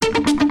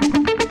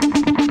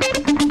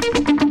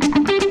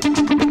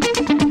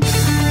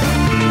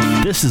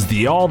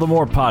the All the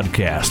More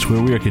podcast,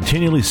 where we are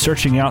continually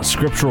searching out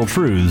scriptural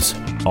truths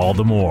all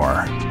the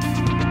more.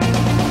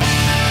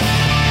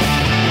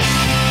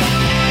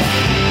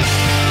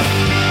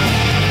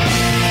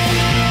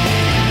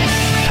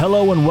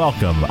 Hello and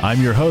welcome.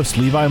 I'm your host,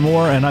 Levi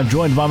Moore, and I'm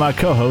joined by my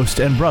co-host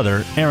and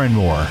brother, Aaron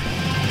Moore.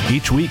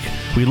 Each week,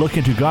 we look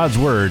into God's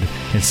Word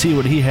and see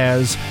what He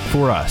has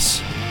for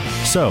us.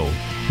 So,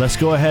 let's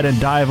go ahead and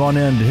dive on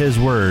into His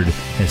Word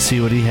and see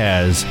what He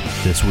has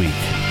this week.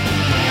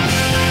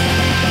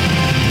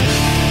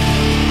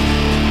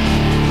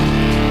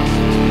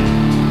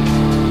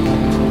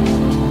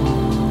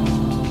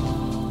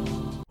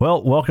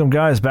 Well, welcome,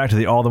 guys, back to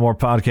the All the More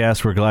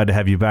podcast. We're glad to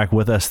have you back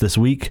with us this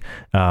week.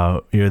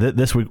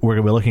 This week, we're going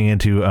to be looking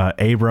into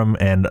Abram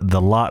and the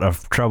lot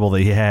of trouble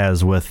that he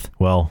has with,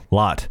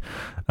 Lot.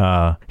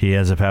 He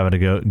ends up having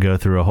to go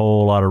through a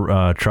whole lot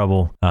of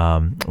trouble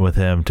with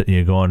him,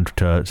 going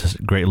to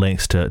great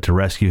lengths to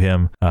rescue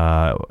him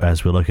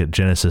as we look at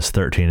Genesis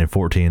 13 and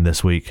 14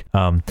 this week.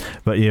 But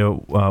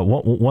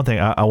one thing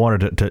I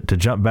wanted to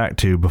jump back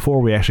to before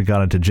we actually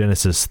got into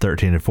Genesis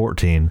 13 and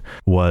 14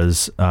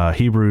 was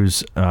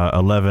Hebrews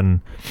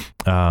 11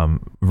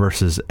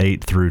 verses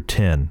 8 through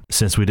 10.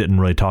 Since we didn't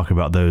really talk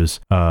about those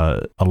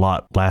a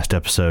lot last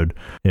episode,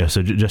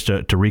 so just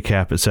to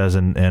recap, it says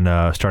in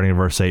starting in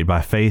verse 8,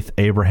 by faith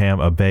Abraham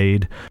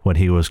obeyed when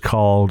he was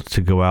called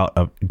to go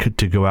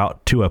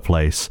out to a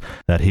place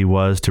that he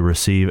was to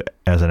receive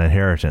as an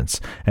inheritance,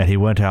 and he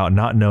went out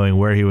not knowing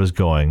where he was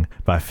going.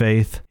 By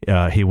faith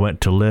he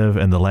went to live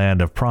in the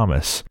land of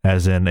promise,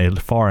 as in a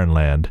foreign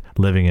land,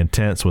 living in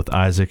tents with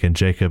Isaac and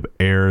Jacob,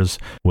 heirs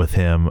with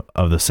him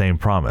of the same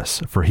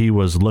promise. For he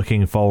was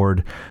looking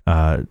forward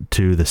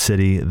to the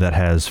city that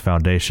has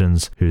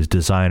foundations, whose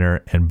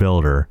designer and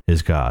builder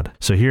is God.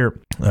 So here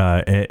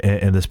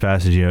in this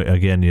passage,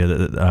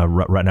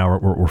 right now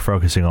we're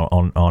focusing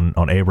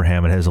on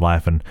Abraham and his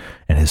life and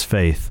his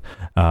faith,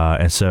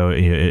 and so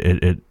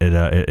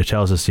it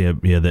tells us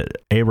that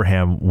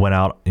Abraham went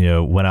out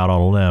on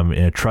a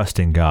limb,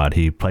 trusting God.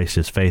 He placed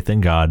his faith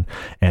in God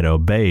and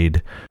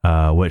obeyed,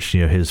 which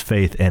his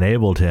faith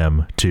enabled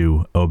him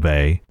to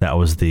obey. That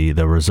was the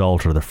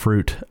result or the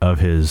fruit of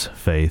his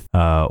faith.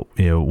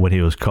 When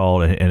he was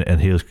called,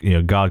 and he was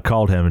God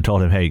called him and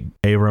told him, "Hey,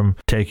 Abram,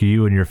 take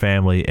you and your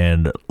family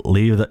and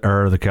leave the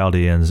Ur of the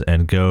Chaldeans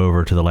and go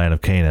over to the land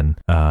of Canaan."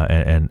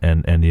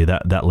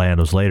 That land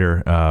was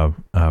later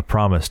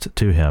promised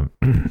to him.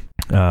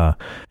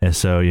 And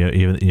so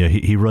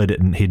he really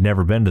didn't. He'd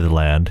never been to the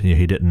land.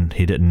 He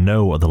didn't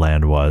know what the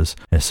land was,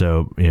 and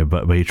so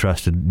but he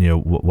trusted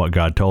what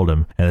God told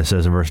him. And it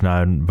says in verse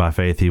 9, by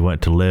faith he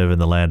went to live in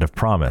the land of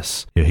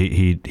promise.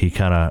 He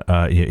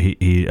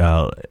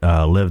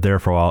lived there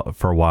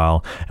for a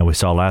while, and we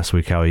saw last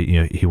week how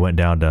he went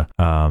down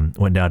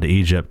to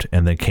Egypt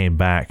and then came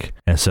back.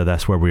 And so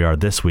that's where we are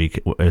this week.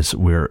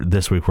 We're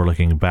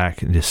looking back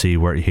to see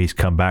where he's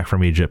come back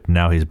from Egypt.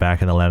 Now he's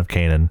back in the land of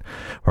Canaan,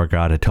 where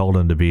God had told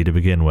him to be to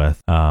begin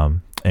with.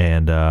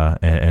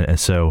 And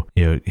so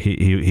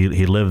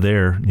he lived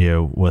there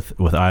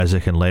with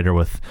Isaac and later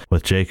with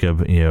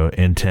Jacob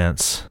in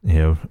tents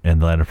in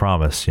the land of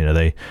promise.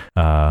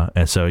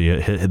 And so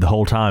the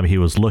whole time he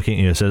was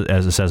looking, as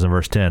it says in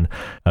verse 10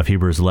 of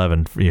Hebrews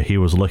 11, he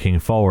was looking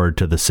forward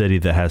to the city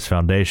that has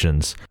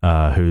foundations,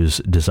 whose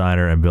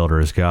designer and builder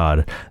is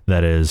God.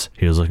 That is,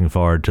 he was looking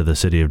forward to the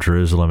city of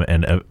Jerusalem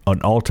and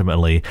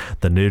ultimately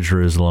the new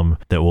Jerusalem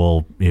that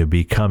will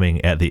be coming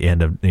at the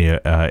end of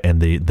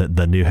and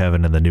the new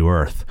heaven and the new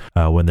earth,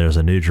 when there's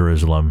a new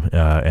Jerusalem,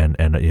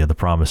 and the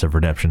promise of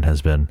redemption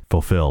has been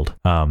fulfilled.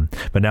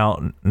 But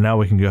now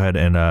we can go ahead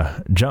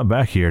and jump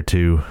back here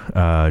to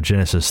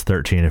Genesis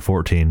 13 and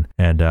 14,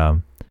 and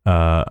I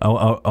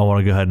want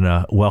to go ahead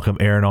and welcome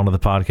Aaron onto the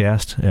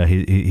podcast.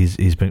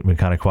 He's been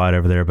kind of quiet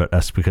over there, but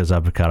that's because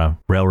I've kind of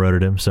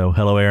railroaded him. So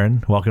hello,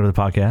 Aaron. Welcome to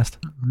the podcast.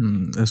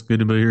 It's good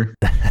to be here.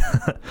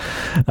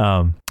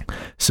 I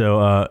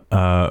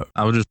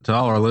would just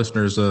tell our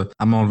listeners,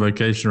 I'm on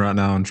vacation right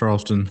now in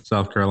Charleston,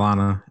 South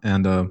Carolina,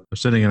 and we're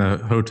sitting in a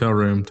hotel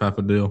room type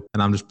of deal.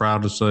 And I'm just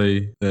proud to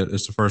say that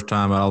it's the first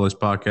time out all these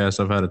podcasts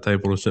I've had a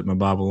table to sit my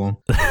Bible on.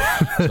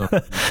 So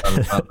I'm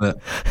excited about that.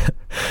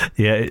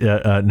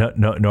 Yeah,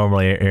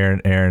 normally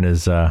Aaron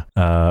is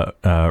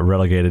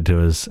relegated to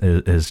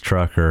his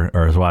truck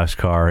or his wife's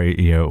car,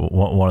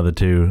 one of the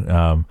two,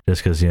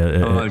 just because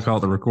they call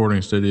it the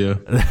recording studio.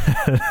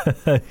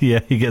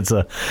 Yeah, he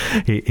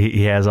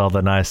has all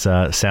the nice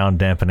sound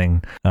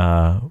dampening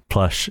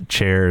plush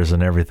chairs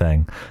and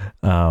everything.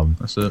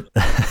 That's it.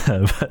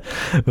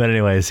 but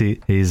anyways,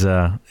 he's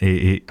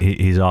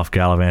off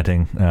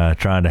gallivanting,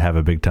 trying to have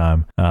a big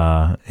time,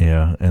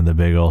 in the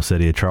big old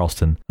city of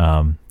Charleston.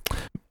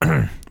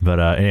 But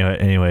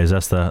anyways,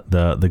 that's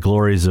the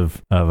glories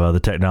of the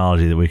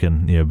technology, that we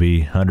can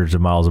be hundreds of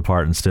miles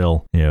apart and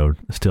still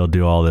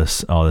do all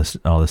this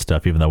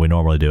stuff, even though we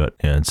normally do it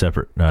in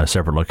separate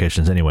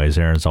locations. Anyways,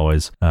 Aaron's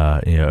always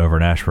over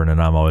in Ashburn,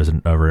 and I'm always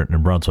over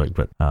in Brunswick,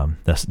 but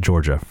that's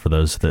Georgia for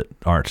those that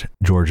aren't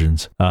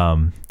Georgians.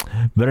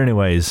 But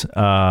anyways,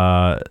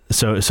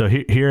 so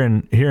here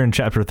in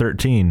chapter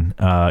 13,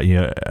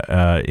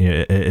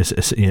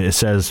 it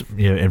says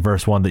in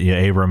verse 1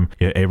 that Abram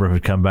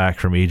had come back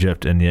from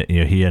Egypt, and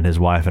he and his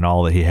wife and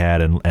all that he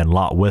had, and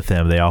Lot with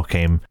him, they all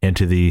came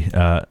into the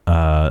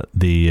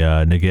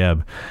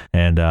Negeb,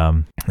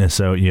 and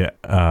so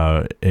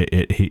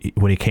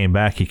when he came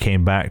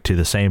back to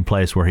the same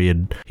place where he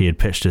had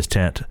pitched his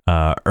tent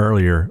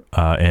earlier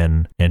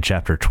in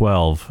chapter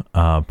 12,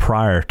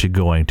 prior to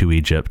going to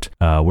Egypt,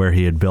 where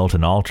he had built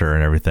an altar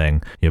and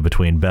everything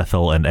between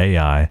Bethel and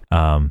Ai.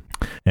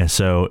 And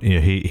so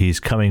he's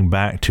coming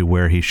back to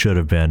where he should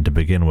have been to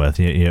begin with.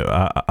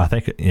 I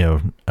think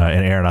and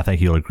Aaron, I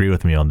think you'll agree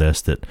with me on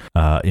this, that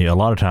a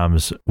lot of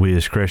times we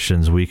as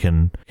Christians, we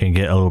can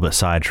get a little bit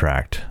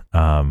sidetracked.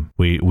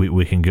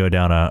 We can go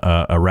down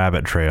a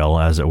rabbit trail,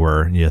 as it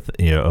were,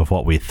 of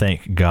what we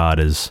think God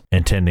is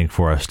intending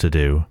for us to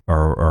do,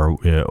 or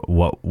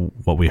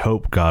what we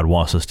hope God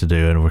wants us to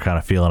do, and we're kind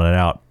of feeling it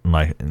out,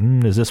 like,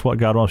 is this what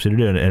God wants you to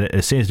do? And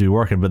it seems to be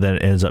working, but then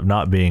it ends up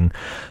not being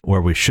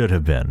where we should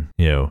have been.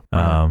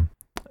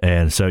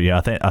 And so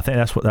I think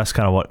that's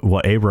kind of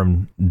what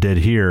Abram did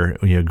here,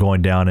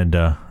 going down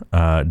into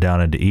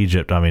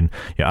Egypt. I mean,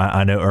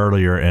 I know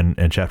earlier in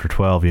chapter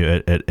 12,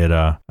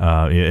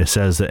 it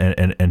says that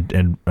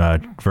in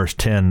verse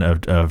 10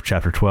 of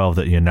chapter 12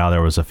 that now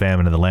there was a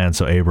famine in the land,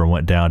 so Abram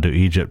went down to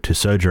Egypt to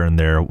sojourn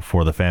there,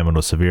 for the famine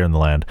was severe in the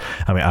land.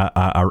 I mean,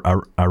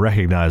 I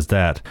recognize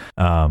that,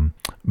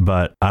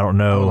 but I don't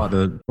know. I would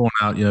like to point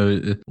out,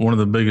 one of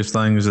the biggest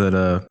things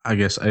that I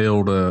guess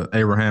ailed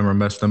Abraham or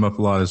messed him up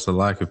a lot is the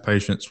lack of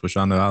patience, which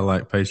I know I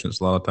lack patience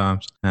a lot of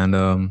times. And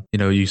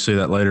you see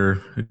that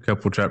later, a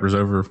couple chapters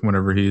over,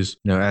 whenever he's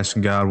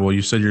asking God, well,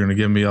 you said you're going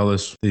to give me all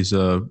these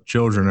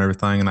children and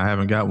everything, and I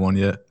haven't got one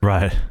yet.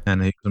 Right.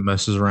 And he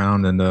messes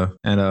around. And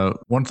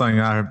one thing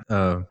I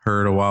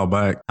heard a while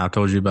back, I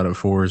told you about it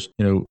before, is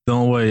the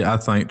only way I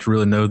think to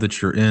really know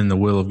that you're in the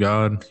will of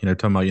God,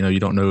 talking about you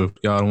don't know if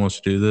God wants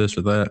to do this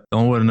or that. The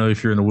only way to know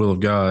if you're in the will of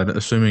God,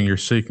 assuming you're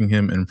seeking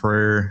Him in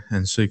prayer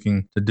and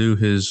seeking to do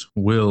His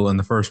will in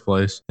the first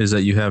place, is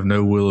that you have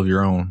no will of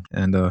your own.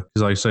 And because,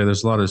 like I say,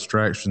 there's a lot of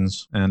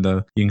distractions, and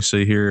you can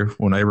see here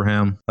when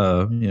Abraham,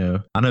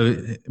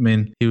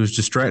 he was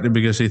distracted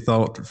because he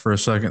thought for a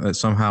second that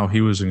somehow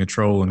he was in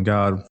control and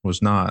God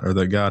was not, or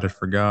that God had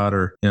forgot,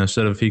 or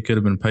instead of, he could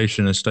have been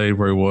patient and stayed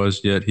where he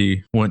was, yet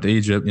he went to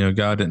Egypt.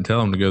 God didn't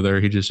tell him to go there;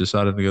 he just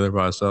decided to go there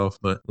by himself.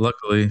 But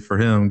luckily for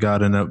him,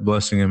 God ended up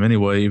blessing him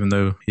anyway, even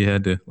though he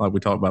had to, like we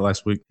talked about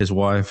last week, his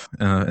wife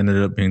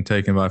ended up being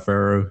taken by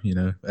Pharaoh,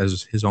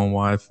 as his own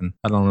wife, and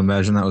I don't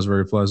imagine that was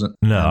very pleasant.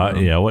 No,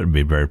 it wouldn't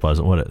be very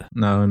pleasant, would it?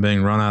 No, and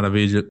being run out of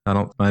Egypt, I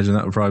don't imagine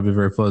that would probably be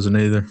very pleasant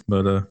either.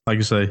 But like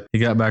you say, he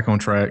got back on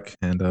track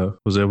and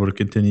was able to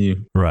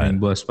continue being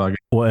blessed by God.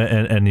 Well,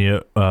 and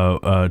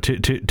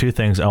two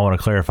things I want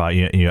to clarify.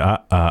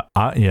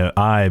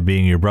 I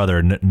being your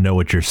brother know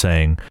what you're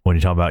saying when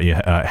you talk about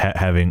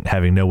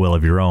having no will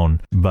of your own.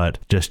 But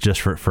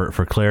just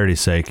for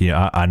clarity's sake,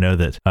 I know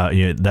that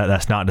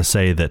that's not to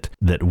say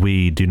that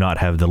we do not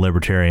have the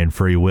libertarian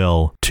free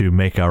will to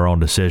make our own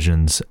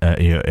decisions.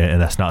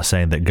 And that's not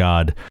saying that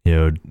God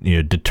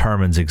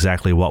determines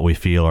exactly what we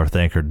feel or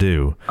think or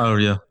do. Oh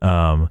yeah.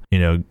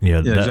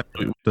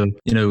 Exactly.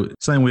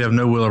 Saying we have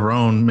no will of our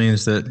own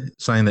means that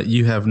saying that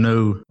you have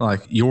no,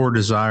 like, your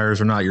desires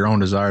are not your own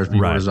desires, but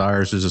your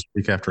desires is to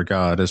speak after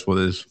God. That's what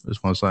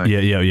I'm saying.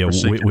 Yeah.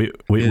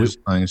 We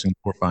things and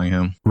glorifying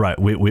Him. Right.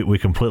 We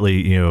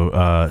completely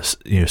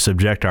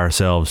subject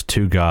ourselves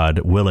to God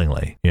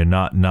willingly.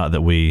 Not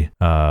that we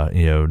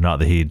not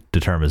that He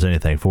determines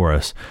anything for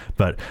us,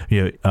 but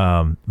that's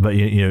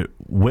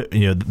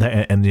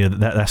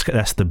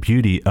the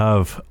beauty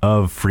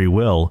of free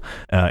will,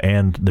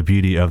 and the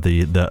beauty of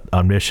the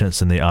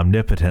omniscience and the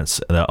omnipotence,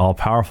 the all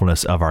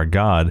powerfulness of our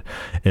God,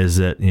 is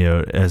that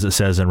as it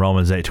says in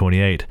Romans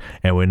 8:28,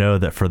 and we know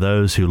that for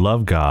those who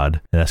love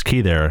God, and that's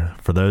key there,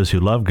 for those who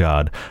love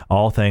God,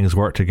 all things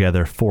work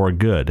together for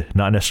good,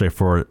 not necessarily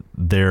for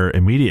their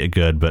immediate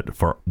good, but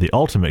for the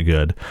ultimate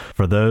good,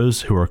 for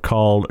those who are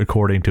called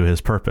according to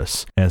His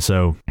purpose. And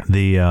so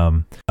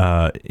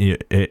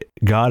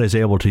God is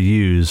able to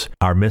use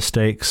our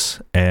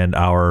mistakes and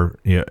our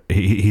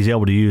He's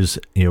able to use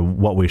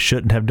what we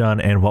shouldn't have done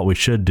and what we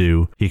should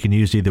do. He can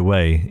use either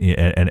way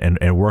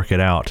and work it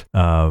out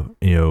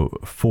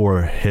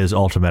for His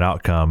ultimate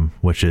outcome,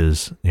 which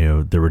is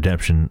the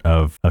redemption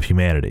of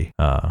humanity.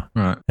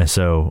 Right. And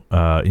so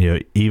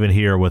even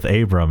here with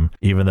Abram,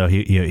 even though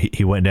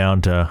he went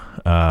down to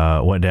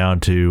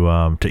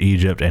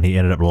Egypt, and he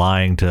ended up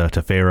lying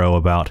to Pharaoh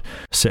about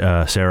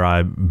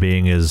Sarai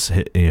being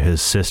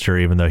his sister,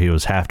 even though he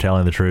was half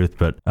telling the truth,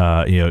 but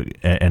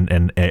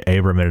and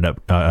Abram ended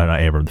up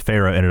not Abram, the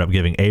Pharaoh ended up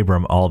giving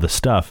Abram all this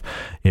stuff.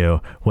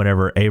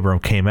 Whenever Abram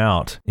came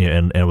out,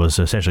 and was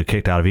essentially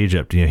kicked out of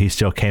Egypt, he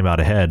still came out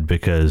ahead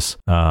because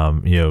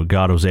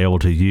God was able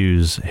to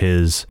use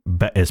his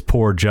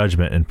poor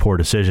judgment and poor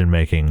decision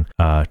making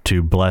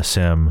to bless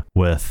him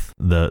with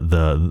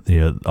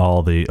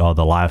all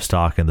the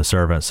livestock and the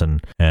servants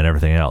and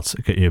everything else.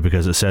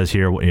 Because it says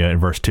here in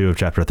verse 2 of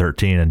chapter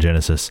 13 in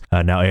Genesis,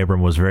 now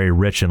Abram was very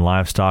rich in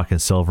livestock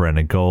and silver and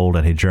in gold,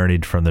 and he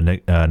journeyed from the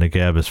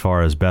Negeb as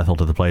far as Bethel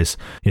to the place.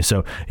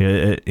 So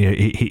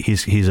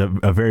he's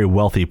a very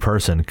wealthy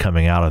person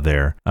coming out of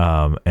there,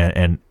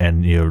 and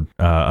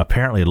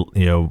apparently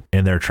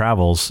in their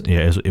travels,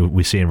 as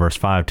we see in verse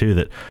 5 too,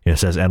 that it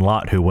says, and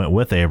Lot, who went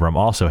with Abram,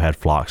 also had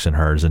flocks and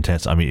herds and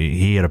tents. I mean,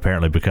 he had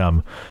apparently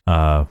become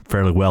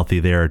fairly wealthy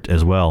there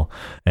as well,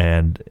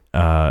 and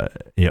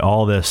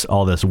all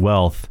this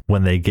wealth,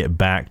 when they get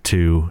back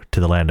to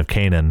the land of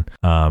Canaan,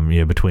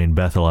 between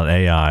Bethel and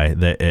Ai,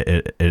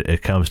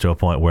 it comes to a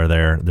point where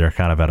they're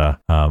kind of at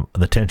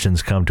the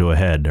tensions come to a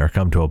head, or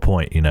come to a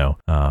point.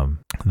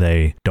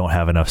 They don't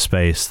have enough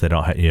space. They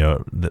don't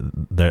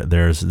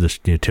there's this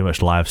too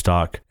much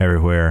livestock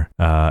everywhere,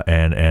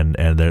 and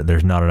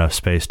there's not enough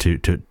space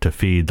to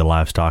feed the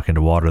livestock and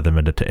to water them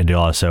and do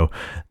all that. So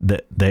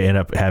they end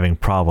up having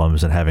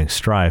problems and having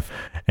strife.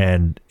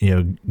 And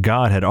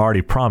God had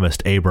already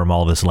promised Abram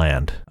all this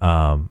land,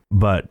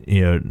 but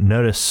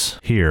notice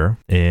here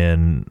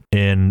in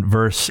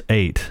verse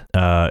 8,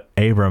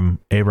 Abram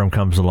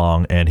comes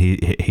along, and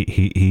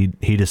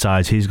he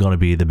decides he's going to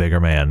be the bigger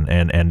man,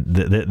 and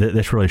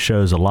this really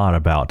shows a lot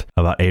about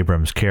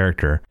Abram's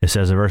character. It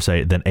says in verse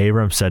 8, then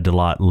Abram said to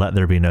Lot, let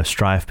there be no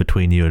strife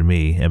between you and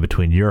me, and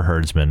between your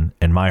herdsmen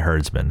and my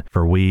herdsmen,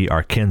 for we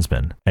are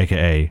kinsmen,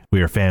 aka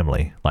we are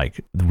family.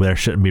 Like, there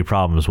shouldn't be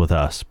problems with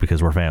us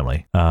because we're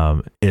family.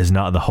 Is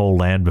not the whole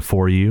land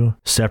before you?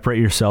 Separate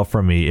yourself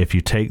from me. If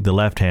you take the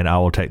left hand, I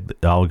will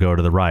go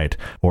to the right,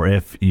 or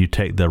if you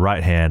take the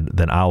right hand,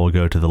 then I will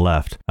go to the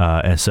left.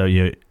 And so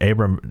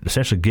Abram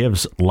essentially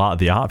gives Lot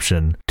the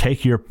option: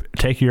 take your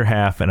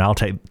half, and I'll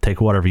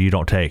take whatever you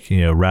don't take.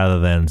 Rather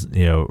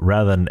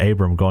than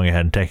Abram going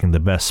ahead and taking the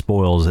best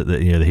spoils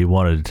that he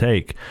wanted to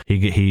take,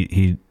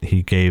 he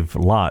gave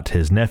Lot,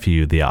 his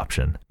nephew, the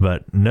option.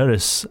 But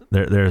notice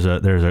there's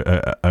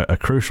a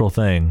crucial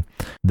thing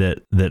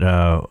that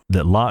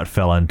Lot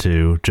fell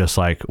into, just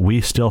like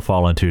we still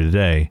fall into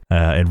today.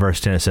 In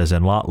verse 10 it says,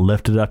 and Lot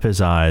lifted up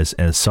his eyes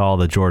and saw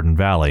the Jordan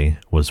Valley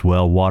was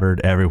well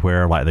watered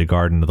everywhere, like the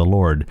garden of the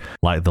Lord,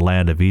 like the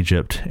land of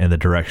Egypt in the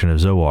direction of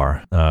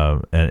Zoar.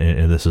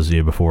 And this is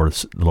before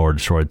the Lord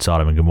destroyed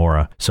Sodom and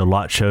Gomorrah. So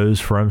Lot chose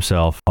for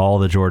himself all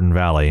the Jordan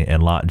Valley,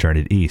 and Lot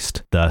journeyed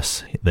east.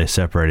 Thus they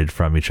separated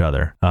from each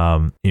other.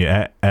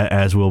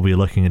 As we'll be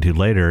looking into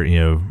later,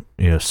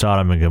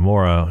 Sodom and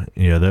Gomorrah,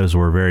 those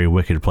were very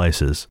wicked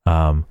places.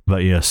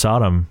 But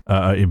Sodom,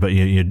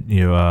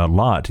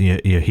 Lot,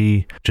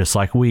 he, just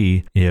like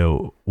we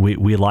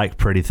like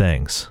pretty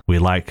things. We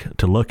like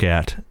to look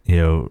at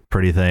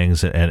pretty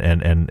things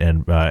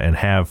and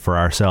have for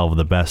ourselves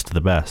the best of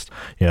the best.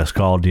 It's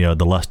called the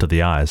lust of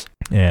the eyes.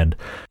 And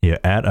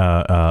at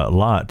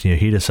Lot,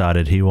 he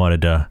decided he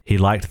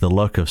liked the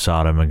look of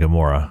Sodom and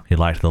Gomorrah. He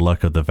liked the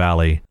look of the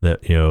valley,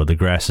 that the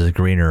grass is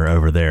greener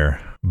over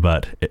there.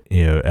 But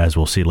as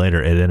we'll see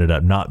later, it ended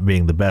up not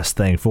being the best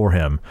thing for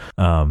him.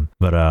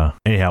 But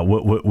anyhow,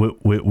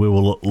 we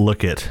will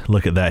look at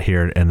that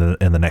here in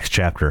the next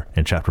chapter,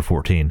 in chapter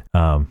 14.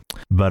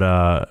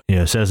 But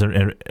it says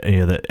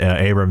that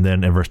Abram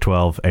then in verse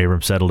 12,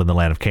 Abram settled in the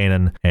land of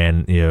Canaan,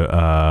 and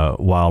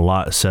while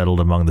Lot settled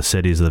among the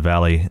cities of the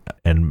valley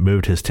and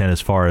moved his tent as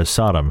far as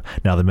Sodom.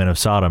 Now the men of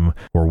Sodom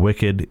were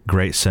wicked,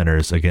 great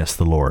sinners against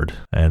the Lord.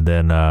 And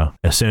then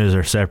as soon as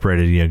they're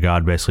separated,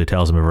 God basically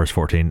tells them in verse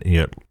 14,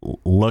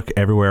 look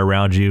everywhere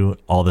around you,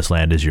 all this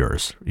land is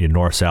yours.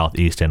 North, south,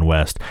 east, and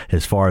west,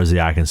 as far as the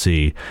eye can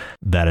see,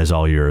 that is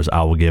all yours.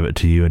 I will give it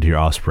to you and to your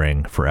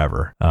offspring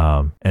forever.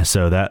 And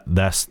so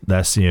that's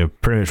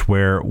pretty much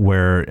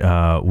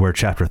where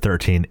chapter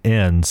 13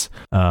 ends.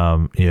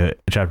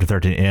 Chapter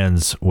 13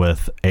 ends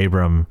with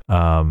Abram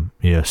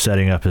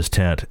setting up his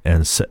tent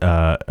and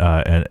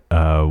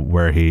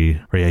where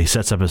he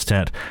sets up his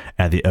tent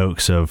at the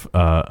oaks of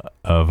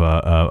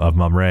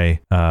Mamre,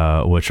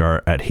 which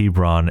are at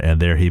Hebron,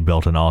 and there he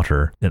built an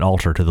altar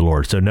to the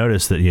Lord. So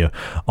notice that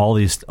all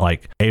these,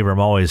 like, Abram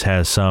always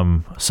has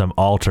some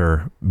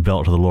altar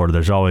built to the Lord.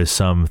 There's always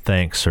some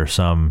thanks or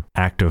some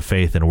act of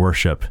faith and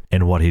worship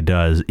in what he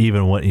does,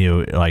 even when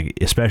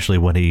especially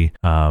when he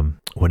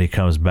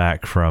comes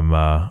back from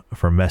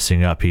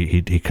messing up,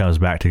 he comes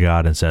back to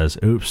God and says,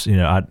 "Oops,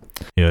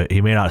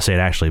 he may not say it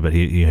actually, but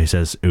he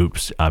says,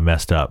 "Oops, I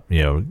messed up.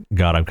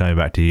 God, I'm coming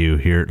back to you.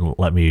 Here,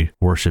 let me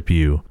worship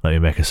you. Let me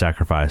make a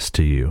sacrifice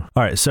to you."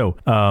 All right, so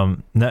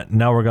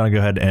now we're going to go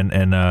ahead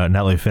and now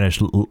that we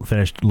finished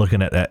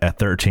looking at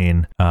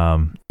 13.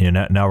 Now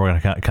we're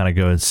going to kind of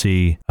go and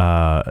see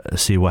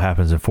what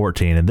happens in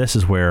 14, and this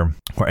is where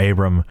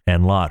Abram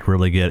and Lot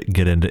really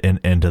get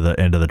into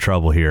the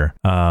trouble here.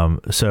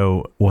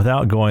 So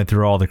without going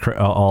through all the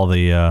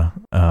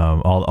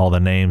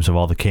names of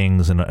all the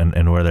kings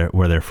and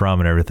where they're from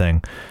and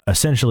everything,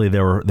 essentially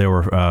there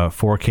were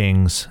 4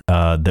 kings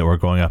that were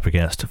going up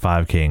against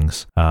 5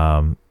 kings.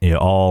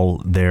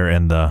 All there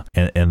in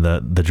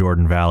the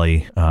Jordan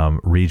Valley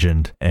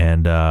region,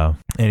 and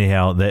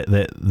anyhow,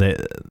 they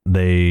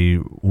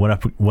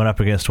went up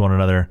against one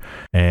another,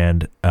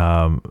 and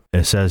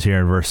it says here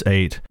in verse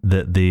 8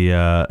 that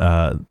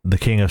the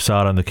king of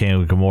Sodom, the king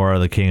of Gomorrah,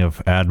 the king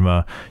of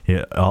Admah,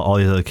 all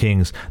these other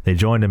kings, they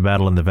joined in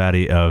battle in the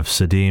valley of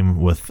Siddim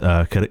with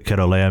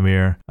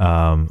Chedorlaomer,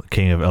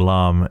 king of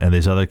Elam, and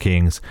these other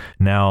kings.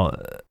 Now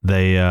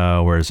they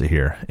where is it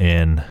here?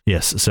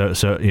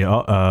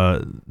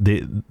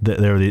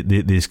 There were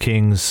these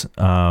kings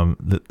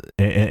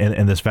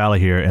in this valley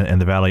here, in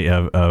the valley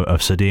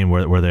of Siddim,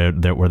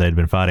 where they'd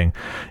been fighting.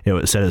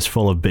 It said it's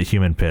full of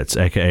bitumen pits,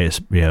 aka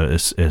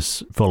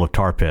it's full of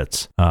tar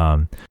pits.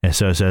 And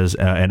so it says,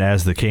 and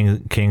as the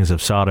kings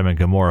of Sodom and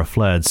Gomorrah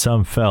fled,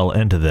 some fell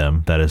into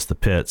them, that is the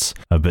pits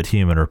of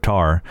bitumen or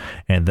tar,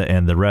 and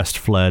the rest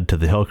fled to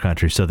the hill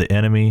country. So the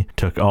enemy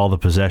took all the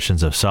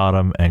possessions of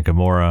Sodom and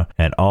Gomorrah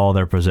and all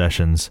their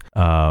possessions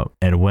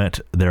and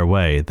went their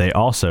way. They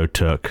also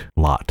took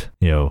Lot,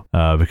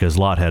 because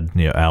Lot had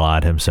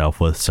allied himself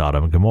with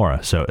Sodom and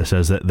Gomorrah. So it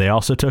says that they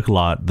also took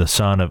Lot, the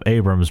son of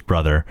Abram's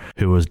brother,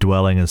 who was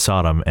dwelling in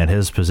Sodom, and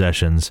his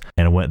possessions,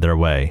 and went their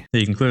way.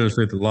 You can clearly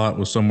see that Lot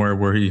was somewhere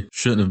where he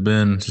shouldn't have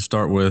been to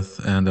start with,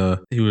 and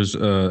he was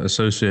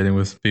associating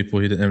with people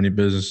he didn't have any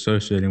business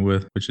associating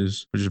with, which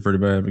is pretty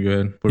bad. But go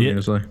ahead. What are you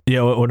going to say?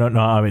 Yeah, well, no.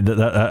 I mean,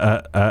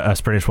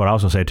 that's pretty much what I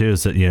was going to say too.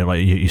 Is that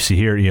like you see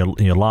here,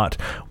 Lot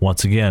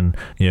once again,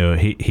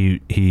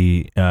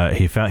 he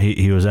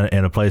was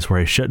in a place where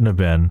he shouldn't have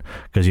been,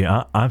 because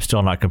I'm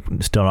still not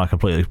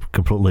completely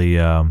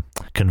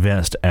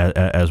convinced,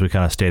 as we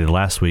kind of stated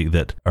last week,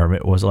 that, or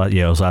it was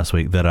last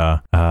week,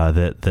 that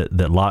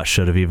that Lot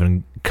should have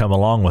even come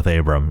along with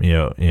Abram,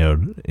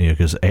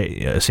 because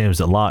it seems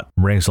that Lot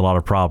brings a lot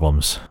of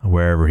problems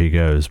wherever he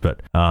goes.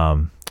 But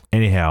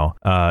anyhow,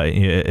 Lot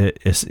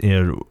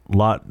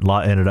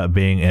ended up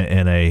being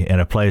in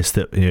a place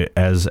that,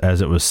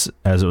 as it was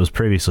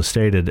previously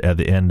stated at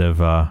the end of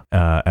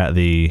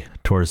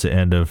towards the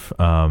end of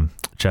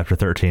chapter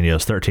 13,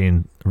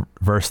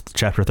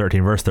 chapter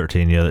 13, verse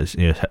 13,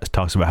 it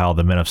talks about how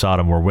the men of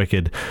Sodom were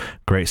wicked,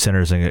 great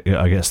sinners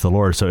against the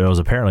Lord. So it was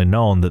apparently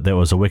known that there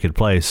was a wicked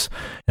place,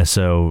 and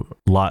so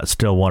Lot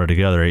still wanted to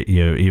go there,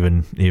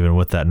 even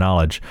with that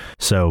knowledge.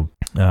 So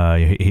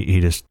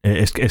he just,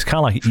 it's kind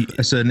of like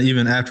I said, and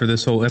even after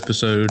this whole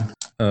episode,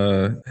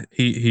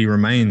 he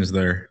remains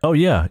there. Oh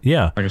yeah.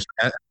 Like I said,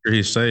 after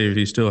he's saved,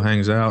 he still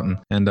hangs out, and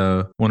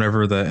whenever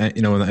when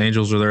the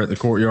angels are there at the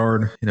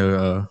courtyard,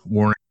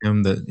 warning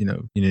him that you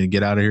need to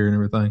get out of here and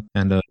everything,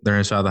 and they're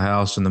inside the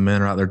house, and the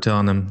men are out there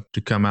telling them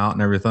to come out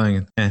and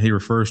everything, and he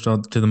refers to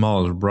them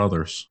all as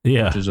brothers,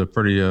 which is a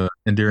pretty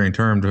endearing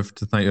term to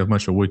think of a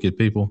bunch of wicked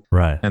people,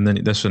 right? And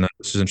then this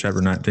is in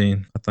chapter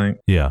 19, I think.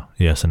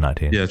 Yes, in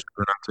 19. Yeah,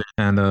 chapter 19,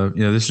 and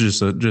this is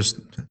just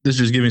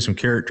giving some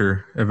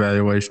character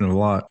evaluation of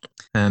Lot,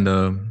 and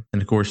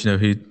of course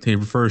he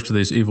refers to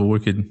these evil,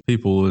 wicked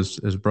people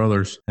as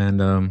brothers,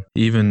 and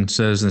he even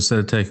says, instead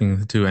of taking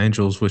the 2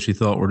 angels, which he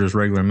thought were just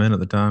regular men at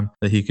the time,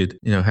 that he could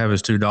have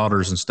his 2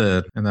 daughters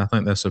instead. And I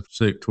think that's a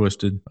sick,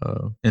 twisted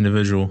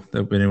individual.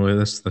 Anyway,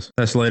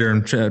 that's later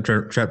in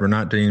chapter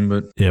 19,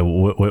 but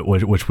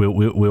which we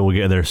will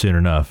get there soon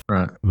enough,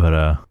 right?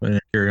 But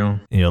carry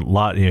on.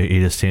 Lot,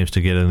 he just seems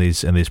to get in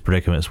these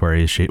predicaments where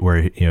he's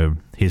where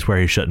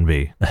he shouldn't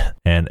be,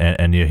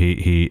 and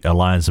he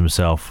aligns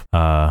himself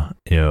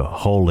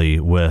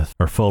wholly with,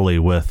 or fully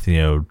with,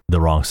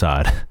 the wrong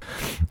side.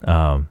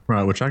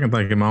 Right, which I can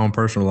think in my own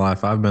personal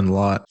life, I've been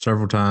Lot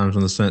several times,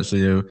 in the sense that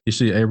you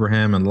see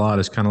Abraham and Lot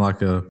as kind of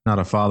like not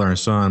a father and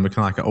son, but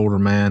kind of like an older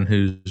man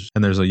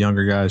and there's a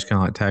younger guy who's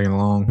kind of like tagging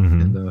along,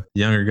 and the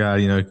younger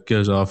guy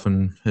goes off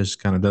and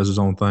just kind of does his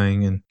own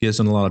thing and gets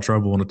in a lot of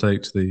trouble, and it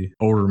takes the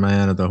older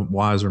man or the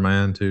wiser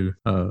man to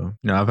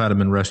I've had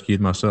been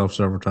rescued myself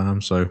several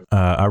times. So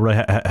I really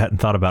hadn't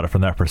thought about it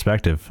from that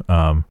perspective.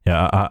 I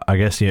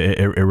guess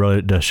it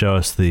really does show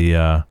us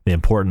the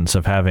importance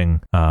of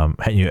having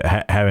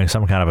having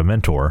some kind of a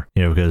mentor,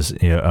 because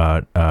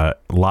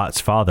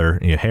Lot's father,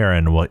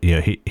 Haran,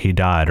 he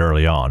died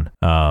early on,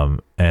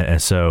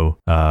 and so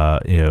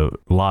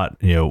Lot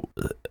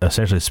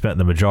essentially spent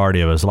the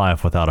majority of his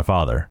life without a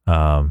father.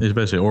 He's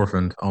basically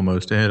orphaned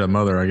almost. He had a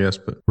mother, I guess,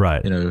 but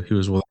right. He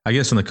was, I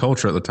guess in the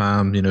culture at the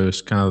time,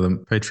 it's kind of the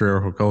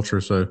patriarchal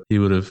culture. So he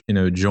would have,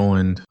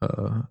 joined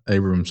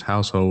Abram's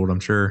household. I'm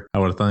sure. I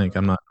would think.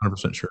 I'm not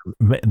 100% sure.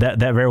 That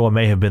very well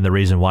may have been the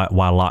reason why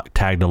Lot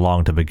tagged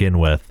along to begin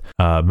with.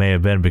 May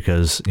have been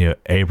because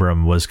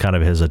Abram was kind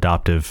of his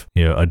adoptive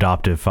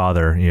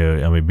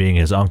father. Being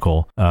his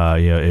uncle.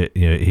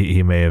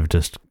 He may have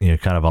just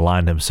kind of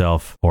aligned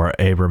himself, or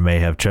Abram may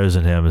have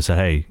chosen him and said,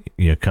 "Hey,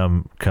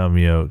 come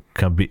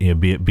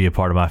be a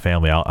part of my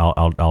family.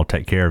 I'll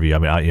take care of you."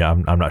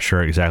 I'm not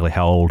sure exactly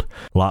how old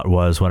Lot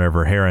was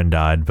whenever Haran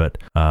died, but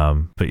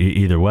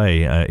either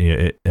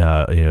way,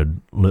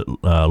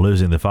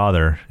 losing the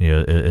father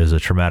is a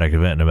traumatic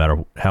event, no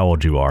matter how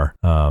old you are.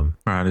 All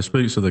right, it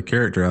speaks to the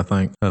character, I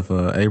think, of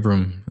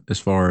Abram, as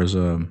far as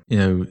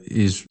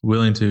he's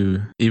willing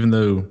to, even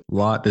though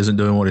Lot isn't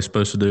doing what he's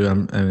supposed to do,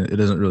 and it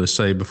doesn't really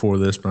say before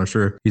this, but I'm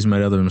sure he's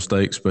made other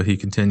mistakes, but he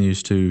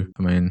continues to.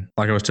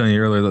 Like I was telling you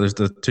earlier, there's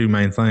the two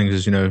main things: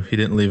 is he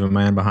didn't leave a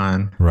man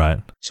behind, right?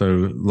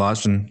 So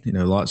Lot's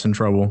in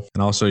trouble,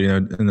 and also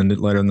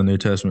later in the New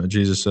Testament,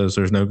 Jesus says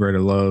there's no greater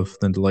love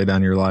than to lay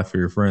down your life for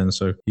your friends.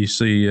 So you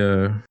see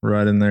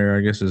right in there,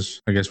 I guess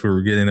we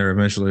were getting there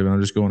eventually, but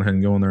I'm just going ahead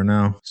and going there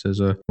now. It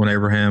says when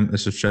Abraham,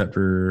 this is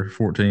chapter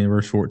 14,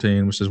 verse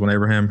 14, which says when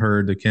Abraham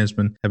heard the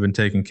kinsmen have been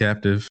taken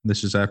captive.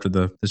 This is after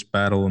this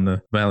battle in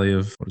the valley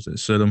of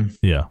Siddim.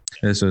 Yeah.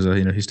 It says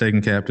he's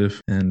taken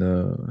captive, and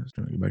let's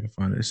go back and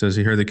find it. It says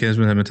he heard the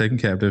kinsmen had been taken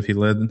captive. He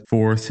led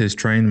forth his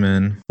trained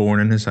men born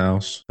in his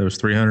house. There was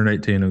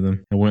 318 of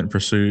them, and went in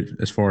pursuit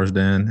as far as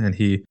Dan. And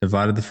he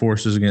divided the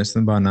forces against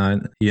them by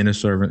night, he and his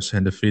servants,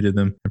 and defeated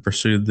them and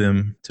pursued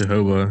them to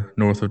Hobah,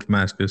 north of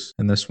Damascus.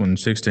 And this one,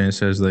 16,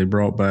 says they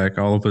brought back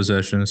all the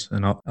possessions,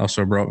 and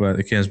also brought back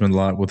the kinsman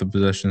Lot with the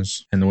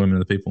possessions and the women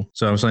of the people.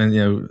 So I'm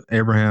saying,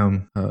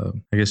 Abraham, I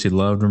guess he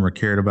loved him or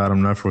cared about him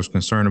enough, or was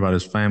concerned about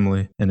his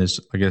family and his,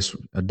 I guess,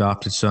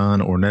 adopted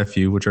son or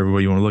nephew, whichever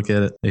way you want to look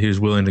at it. He was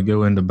willing to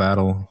go into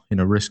battle,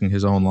 risking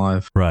his own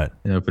life, right?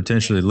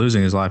 Potentially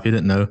losing his life. He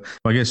didn't know.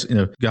 Well, I guess,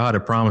 God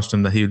had promised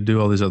him that he would do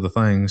all these other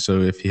things.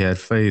 So if he had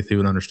faith, he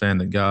would understand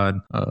that God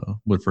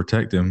would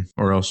protect him,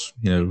 or else,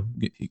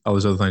 all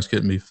these other things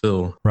couldn't be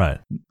filled. Right.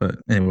 But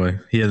anyway,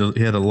 he had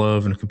a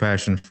love and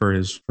compassion for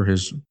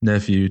his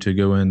nephew to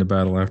go into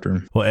battle after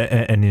him. Well,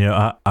 and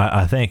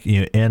I think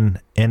in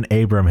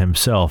Abram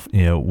himself,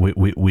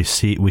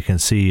 we can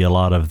see a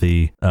lot of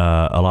the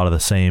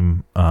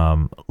same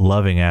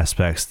loving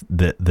aspects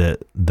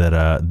that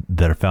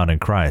are found in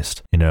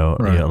Christ.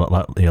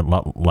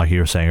 Right. Like you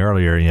were saying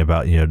earlier,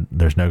 about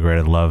there's no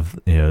greater love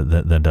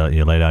than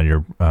to lay down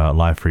your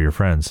life for your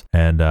friends.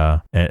 And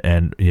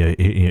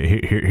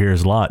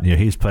here's Lot.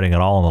 He's putting it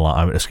all on the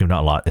line. Excuse me,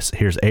 not Lot.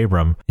 Here's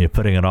Abram.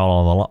 Putting it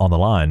all on the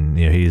line.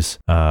 He's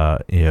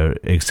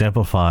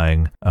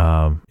exemplifying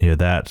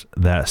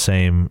that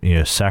same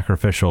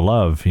sacrificial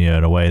love.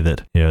 In a way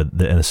that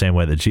in the same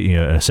way that in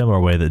a similar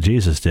way that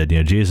Jesus did.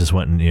 Jesus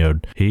went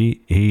and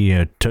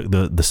he took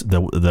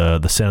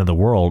the sin of the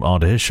world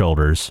onto his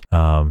shoulders.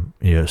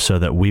 So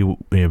that we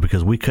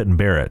because we couldn't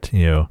bear it.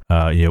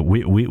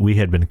 We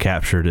had been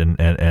captured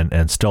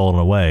and stolen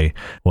away.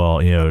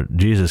 Well,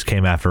 Jesus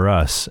came after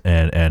us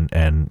and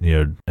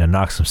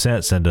knocked some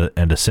sense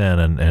into sin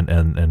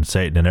and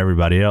Satan and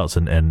everybody else,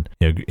 and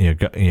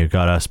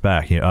got us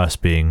back. Us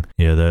being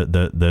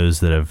those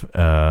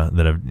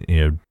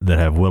that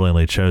have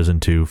willingly chosen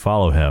to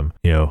follow him.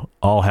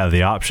 All have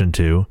the option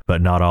to,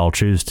 but not all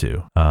choose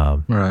to.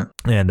 Right.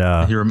 And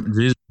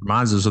Jesus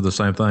reminds us of the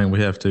same thing.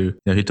 We have to.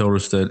 He told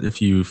us that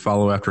if you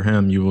follow after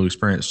him, you will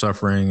experience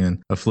suffering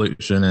and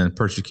affliction and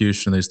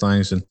persecution, these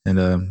things,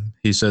 and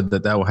he said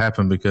that will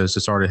happen because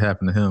it's already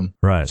happened to him.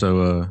 Right.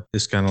 So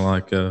it's kind of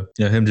like him.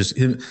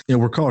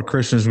 We're called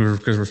Christians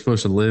because we're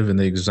supposed to live in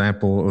the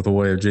example of the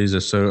way of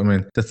Jesus. So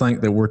to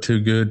think that we're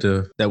too good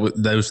that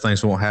those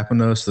things won't happen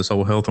to us, this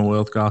whole health and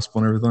wealth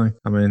gospel and everything.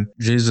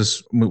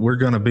 Jesus, we're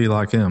going to be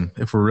like him.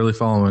 If we're really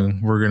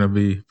following, we're going to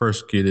be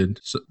persecuted.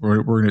 So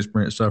we're going to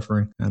experience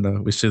suffering,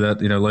 and we see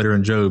that later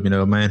in Job.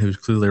 A man who's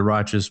clearly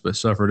righteous but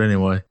suffered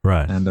anyway.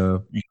 Right.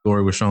 And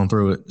glory was shown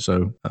through it.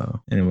 So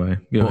anyway,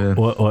 go ahead.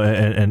 Well,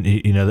 and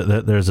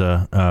there's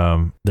a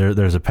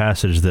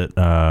passage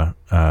that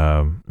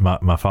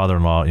my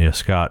father-in-law,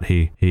 Scott,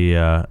 he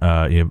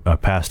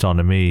passed on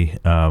to me,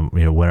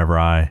 whenever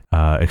I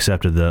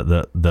accepted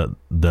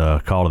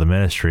the call to the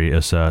ministry.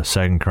 Is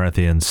 2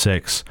 Corinthians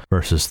 6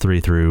 verses 3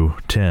 through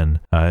 10.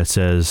 It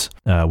says,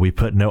 "We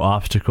put no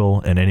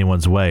obstacle in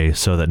anyone's way,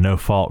 so that no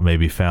fault may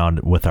be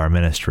found with our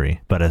ministry.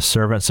 But as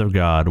servants of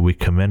God, we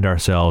commend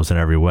ourselves in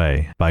every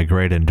way, by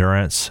great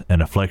endurance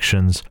and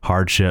afflictions,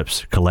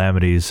 hardships,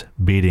 calamities,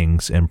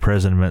 beatings,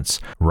 imprisonments,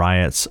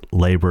 riots,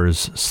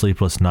 labors,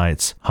 sleepless nights,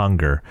 Spirit's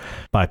hunger,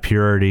 by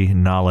purity,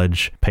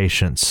 knowledge,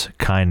 patience,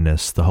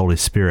 kindness, the Holy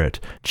Spirit,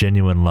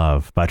 genuine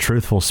love, by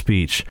truthful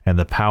speech and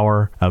the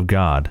power of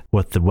God,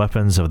 with the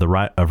weapons of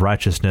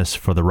righteousness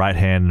for the right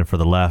hand and for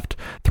the left,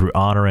 through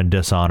honor and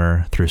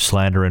dishonor, through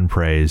slander and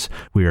praise,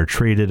 we are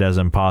treated as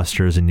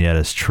impostors and yet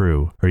as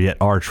true, or yet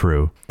are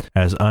true,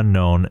 as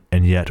unknown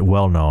and yet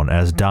well known,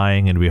 as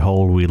dying and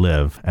behold we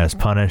live, as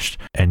punished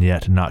and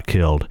yet not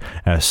killed,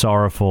 as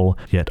sorrowful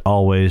yet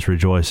always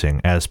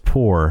rejoicing, as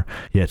poor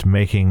yet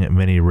making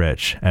many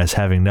rich, as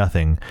having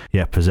nothing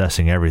yet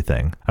possessing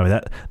everything. I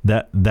mean,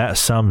 that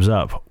sums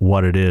up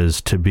what it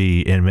is to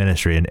be in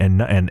ministry.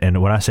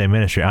 And when I say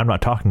ministry, I'm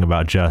not talking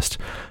about just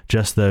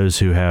those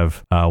who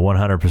have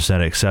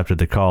 100% accepted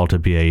the call to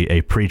be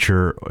a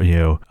preacher,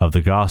 of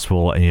the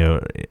gospel,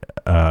 in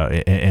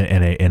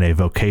a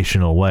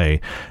vocational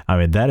way. I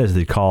mean, that is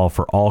the call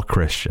for all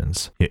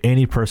Christians.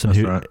 Any person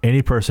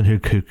who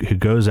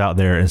goes out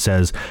there and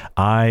says,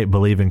 I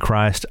believe in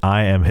Christ,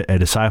 I am a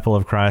disciple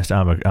of Christ,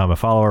 I'm a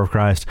follower of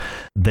Christ,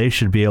 they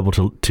should be able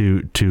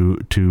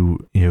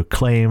to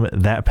claim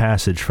that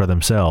passage for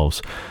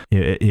themselves.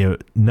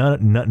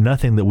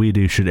 Nothing that we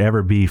do should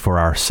ever be for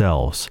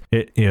ourselves.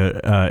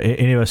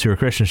 Any of us who are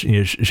Christians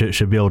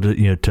should be able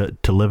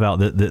to live out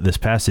this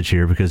passage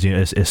here, because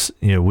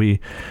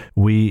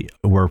we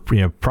were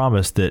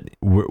promised that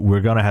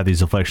we're going to have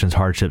these afflictions,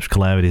 hardships,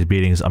 calamities,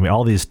 beatings. I mean,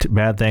 all these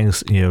bad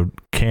things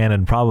can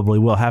and probably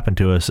will happen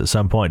to us at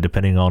some point,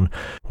 depending on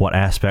what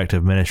aspect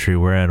of ministry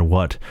we're in,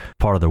 what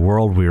part of the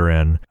world we're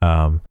in.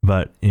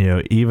 But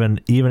even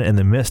in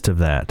the midst of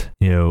that,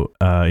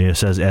 it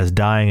says, as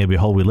dying and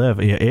behold we live.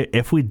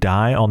 If we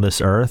die on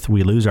this earth,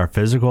 we lose our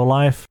physical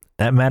life.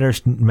 That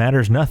matters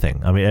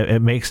nothing. I mean,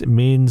 it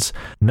means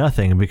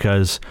nothing,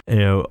 because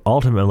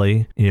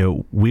ultimately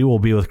we will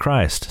be with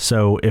Christ.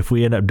 So if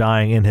we end up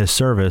dying in His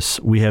service,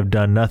 we have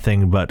done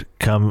nothing but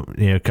come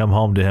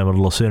home to Him a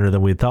little sooner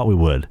than we thought we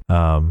would.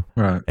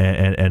 Right.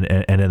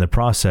 And in the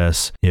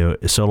process,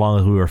 so long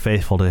as we were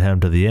faithful to Him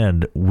to the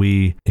end,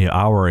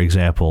 our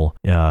example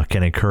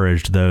can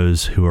encourage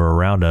those who are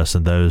around us,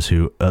 and those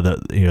who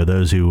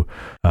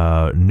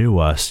knew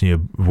us,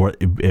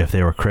 if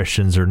they were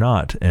Christians or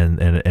not,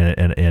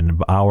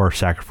 and our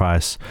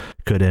sacrifice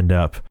could end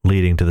up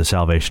leading to the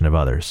salvation of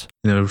others.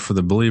 For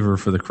the believer,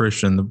 for the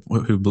Christian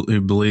who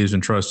believes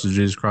and trusts in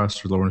Jesus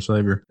Christ as Lord and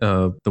Savior,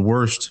 the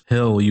worst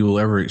hell you will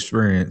ever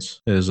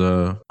experience is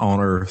on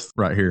earth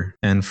right here.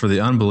 And for the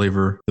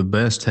unbeliever, the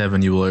best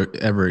heaven you will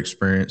ever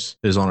experience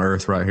is on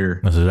earth right here.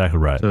 That's exactly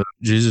right. So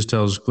Jesus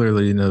tells us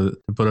clearly, to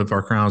put up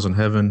our crowns in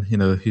heaven.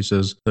 He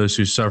says, those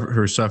who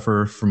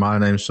suffer for my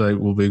name's sake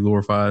will be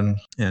glorified,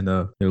 and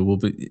it will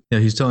be.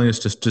 He's telling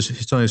us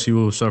he's telling us He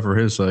will suffer for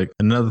His sake.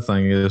 Another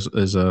thing is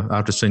I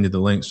have to send you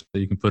the links so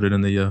you can put it in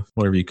the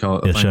whatever you call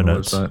it. Show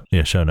notes. Website.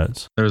 Yeah, show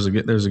notes. There's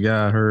a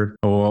guy I heard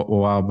a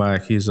while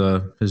back. He's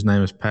his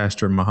name is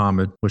Pastor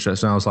Muhammad, which that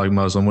sounds like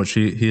Muslim, which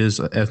he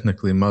is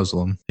ethnically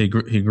Muslim. He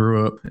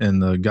grew up in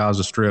the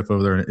Gaza Strip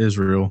over there in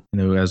Israel,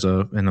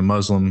 in a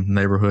Muslim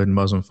neighborhood,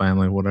 Muslim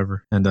family,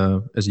 whatever. And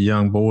as a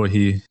young boy,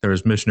 there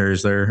was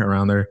missionaries there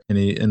around there, and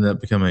he ended up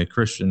becoming a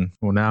Christian.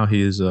 Well, now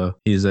he's a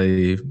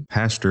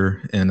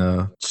pastor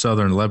in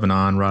southern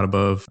Lebanon, right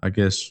above, I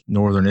guess,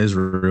 northern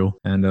Israel,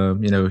 and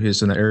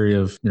he's in the area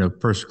of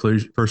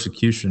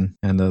persecution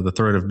and the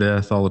threat of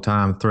death all the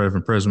time, threat of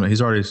imprisonment. He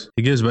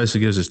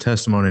basically gives his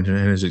testimony and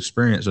his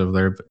experience over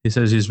there. But he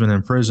says he's been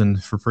in prison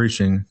for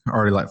preaching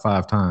already like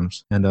 5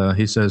 times, and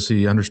he says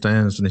he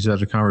understands, and he's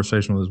had a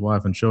conversation with his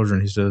wife and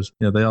children. He says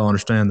they all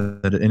understand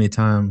that at any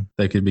time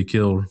they could be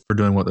killed for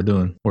doing what they're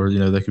doing, or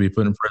they could be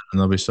put in prison and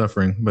they'll be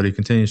suffering, but he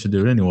continues to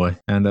do it anyway.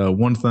 And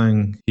one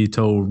thing he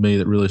told me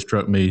that really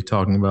struck me,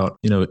 talking about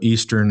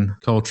Eastern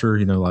culture,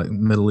 like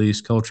Middle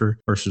East culture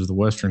versus the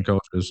Western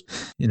cultures,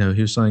 he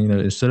was saying,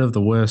 instead of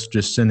the West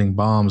just sending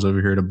bombs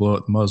over here to blow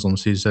up the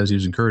Muslims, he says he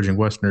was encouraging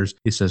Westerners.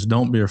 He says,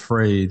 don't be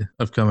afraid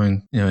of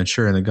coming, and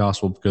sharing the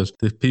gospel, because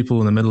the people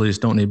in the Middle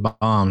East don't need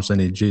bombs, they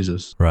need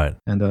Jesus. Right.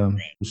 And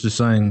it's just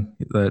saying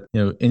that,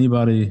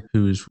 anybody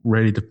who's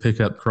ready to pick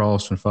up the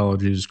cross and follow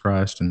Jesus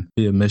Christ and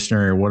be a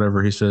missionary or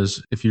whatever, he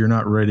says, if you're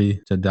not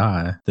ready to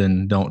die,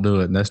 then don't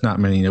do it. And that's not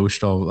meaning we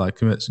should all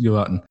go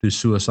out and do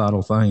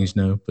suicidal things,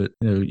 but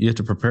you have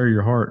to prepare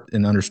your heart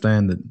and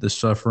understand that the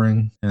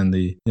suffering and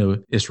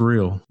it's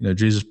real.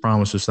 Jesus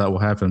promises that will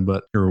happen,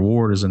 but your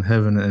reward is in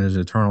heaven and is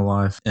eternal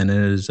life, and it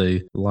is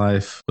a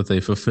life with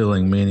a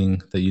fulfilling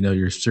meaning that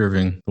you're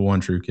serving the one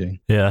true King.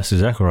 Yeah, that's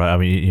exactly right. I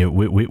mean,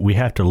 we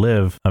have to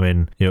live. I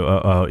mean,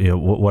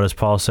 what does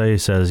Paul say? He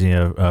says,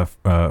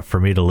 for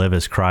me to live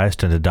is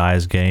Christ and to die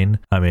is gain.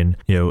 I mean,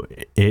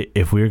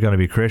 if we're going to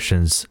be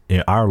Christians,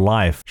 our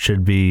life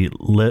should be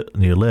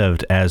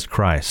lived as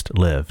Christ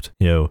lived.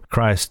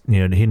 Christ,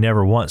 he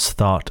never once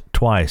thought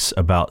twice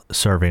about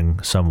serving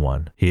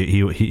someone.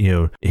 He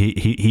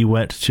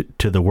went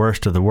to the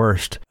worst of the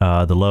worst,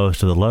 the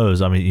lowest of the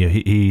lows. I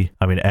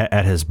mean,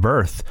 at his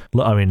birth,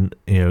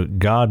 God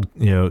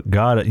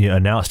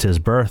announced his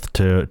birth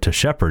to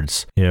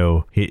shepherds.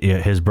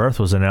 His birth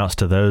was announced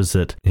to those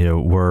that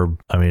were,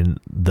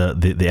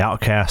 the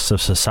outcasts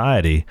of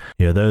society.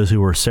 Those who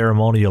were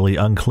ceremonially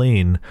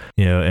unclean,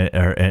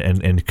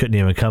 and couldn't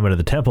even come into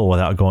the temple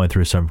without going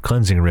through some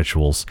cleansing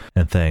rituals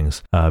and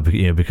things,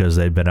 because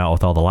they'd been out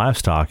with all the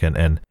livestock,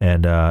 and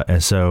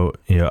so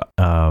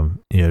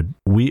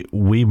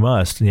we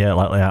must,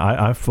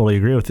 I fully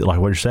agree with like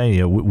what you're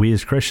saying. We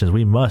as Christians,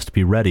 we must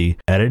be ready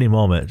at any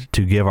moment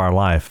to give our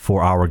life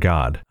for our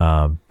God.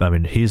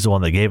 He's the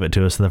one that gave it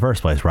to us in the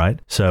first place, right?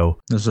 So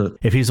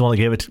if he's the one that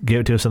gave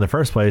it to us in the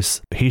first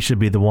place, he should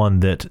be the one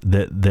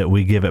that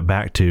we give it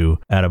back to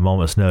at a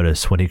moment's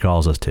notice when he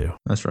calls us to.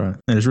 That's right.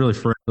 And it's really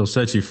free. It'll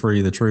set you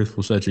free. The truth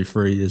will set you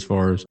free as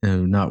far as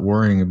not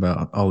worrying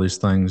about all these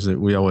things that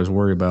we always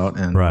worry about.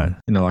 And right.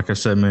 Like I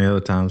said many other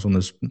times on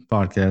this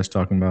podcast,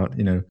 talking about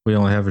we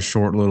only have a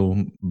short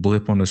little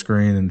blip on the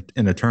screen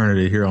in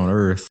eternity here on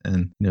earth,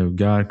 and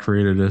God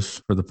created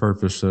us for the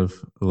purpose of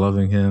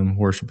loving him,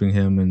 worshiping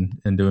him,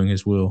 and doing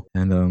his will.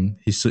 And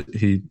he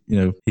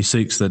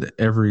seeks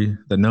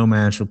that no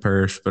man shall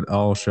perish, but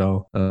all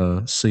shall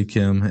seek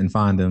him and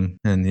find him.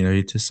 And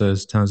he just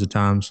says tons of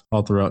times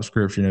all throughout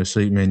Scripture,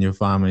 seek me and you'll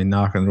find me,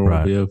 knock and the door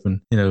will be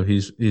open.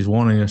 He's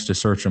wanting us to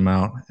search him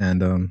out,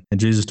 and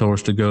Jesus told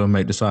us to go and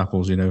make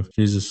disciples.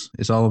 Jesus,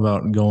 it's all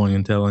about going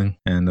and telling.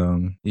 And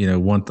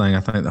one thing I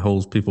think that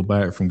holds people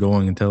back from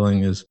going and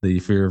telling is the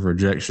fear of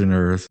rejection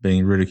or of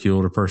being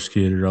ridiculed or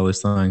persecuted or all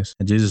these things.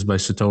 And Jesus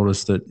basically told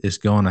us that it's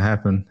going to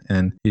happen,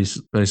 and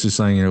he's basically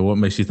saying, what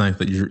makes you think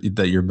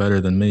that you're better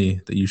than me,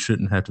 that you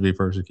shouldn't have to be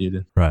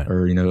persecuted, right?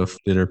 Or if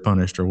they're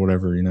punished or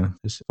whatever.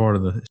 It's part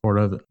of it.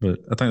 But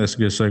I think that's a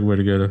good segue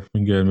to we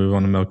can go and move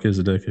on to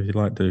Melchizedek if you'd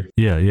like to.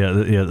 Yeah.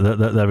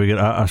 That'd be good.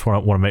 I just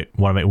want to make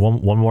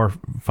one more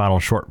final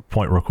short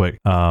point real quick.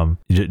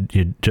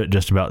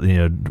 Just about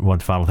one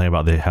final thing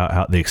about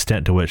how the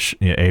extent to which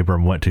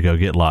Abram went to go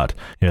get Lot.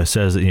 It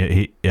says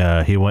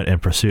that he went in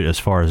pursuit as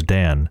far as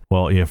Dan.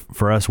 Well,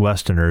 for us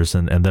Westerners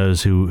and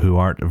those who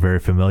aren't very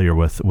familiar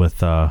with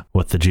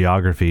the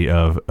geography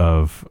of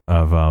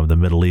the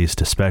Middle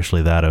East,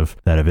 especially that of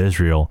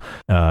Israel,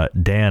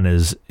 Dan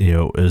is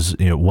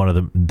one of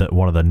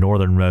the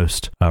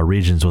northernmost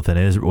regions within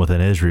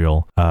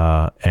Israel,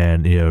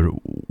 and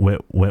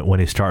when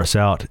he starts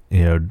out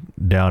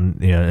down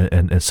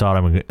in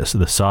Sodom,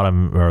 the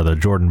Sodom or the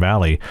Jordan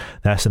Valley,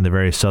 that's in the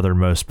very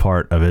southernmost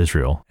part of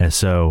Israel, and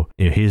so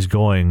he's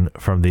going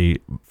from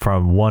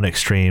one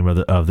extreme of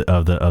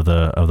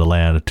the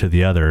land to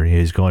the other.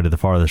 He's going to the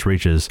farthest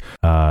reaches,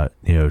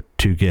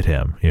 to get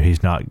him.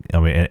 He's not.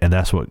 And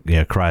that's what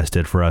Christ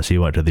did for us. He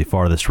went to the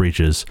farthest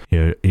reaches,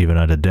 even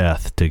unto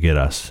death, to get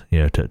us,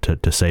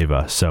 to save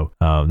us. So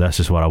that's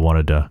just what I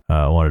wanted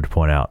to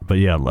point out. But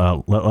yeah,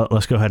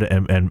 let's go ahead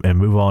and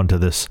move on to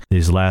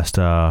these last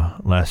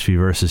few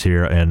verses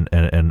here and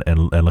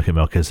look at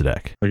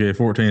Melchizedek. Okay,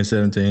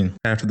 14:17.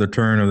 After the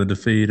turn of the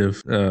defeat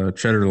of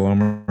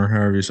Chedorlaomer, or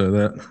however you say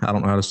that, I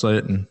don't know how to say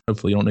it, and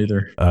hopefully you don't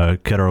either.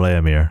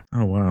 Chedorlaomer.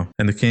 Oh wow!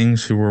 And the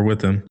kings who were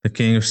with him, the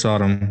king of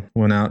Sodom,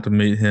 went out to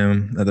meet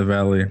him at the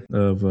valley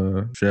of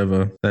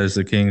Sheva, that is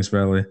the king's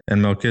valley.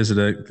 And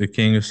Melchizedek, the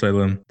king of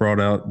Salem, brought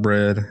out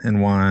bread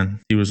and wine.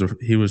 He was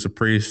a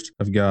priest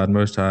of God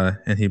Most High,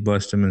 and he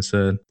blessed him and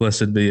said,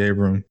 "Blessed be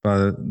Abram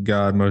by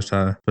God Most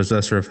High,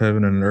 possessor of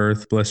heaven and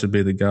earth. Blessed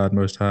be the God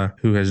Most High,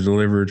 who has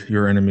delivered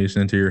your enemies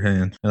into your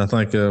hand." And I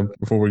think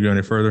before we go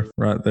any further,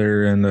 right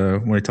there, and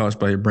when he talks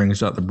about, he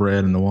brings out the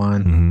bread and the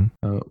wine.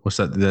 Mm-hmm. What's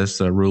that? That's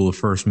the rule of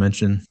first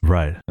mention,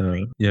 right?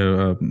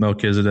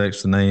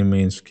 Melchizedek's the name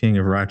means king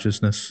of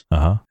righteousness.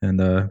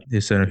 And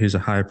he said he's a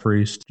high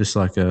priest, just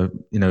like it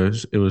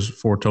was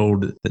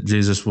foretold that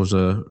Jesus was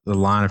the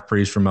line of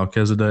priests from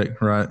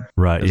Melchizedek, right?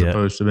 Right. As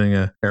opposed to being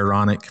a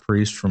Aaronic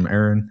priest from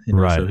Aaron.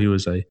 Right. So he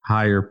was a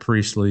higher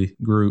priestly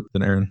group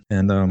than Aaron,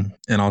 and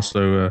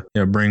also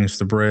brings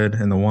the bread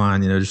and the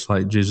wine, just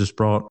like Jesus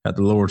brought at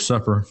the Lord's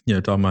Supper.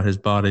 Talking about his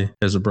body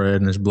as the bread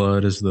and his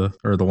blood as the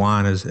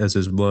wine as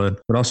his blood.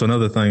 But also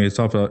another thing is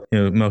talk about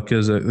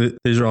Melchizedek.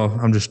 These are all.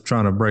 I'm just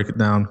trying to break it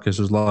down because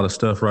there's a lot of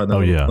stuff right now.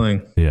 Oh yeah.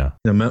 Thing. Yeah.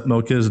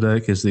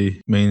 Melchizedek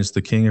means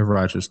the king of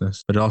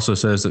righteousness, but it also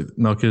says that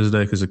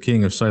Melchizedek is a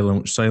king of Salem,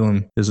 which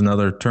Salem is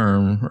another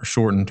term or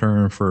shortened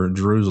term for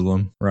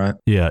Jerusalem, right?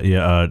 Yeah.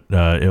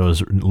 It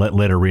was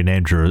later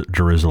renamed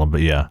Jerusalem,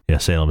 but yeah,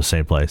 Salem is the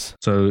same place.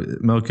 So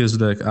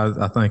Melchizedek,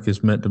 I think,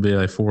 is meant to be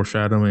a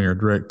foreshadowing or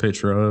direct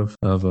picture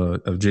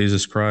of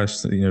Jesus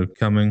Christ,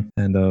 coming.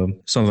 And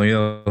something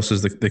else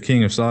is the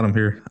king of Sodom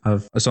here.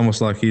 It's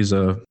almost like he's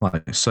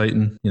like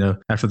Satan.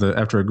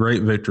 After a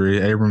great victory,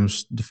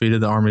 Abram's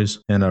defeated the armies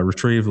and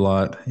retrieved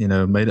Lot,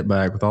 made it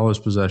back with all his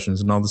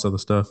possessions and all this other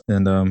stuff.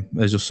 And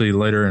as you'll see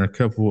later in a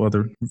couple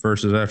other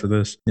verses after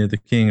this, the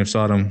king of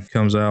Sodom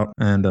comes out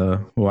And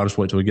well, I'll just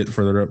wait till we get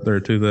further up there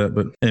to that.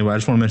 But anyway, I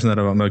just want to mention that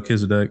about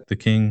Melchizedek, the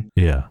king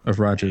of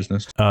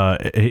righteousness.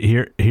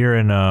 Here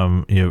in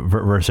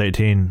verse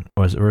 18,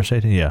 was it verse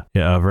 18? Yeah.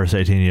 Verse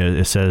 18.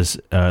 It says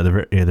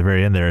the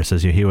very end there. It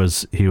says he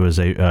was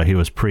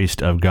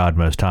priest of God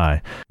Most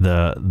High.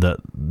 The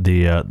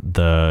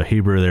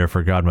Hebrew there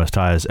for God Most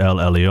High is El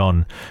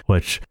Elyon,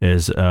 which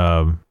is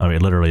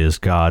literally is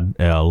God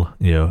El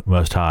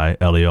Most High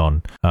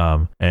Elyon.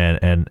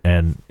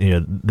 And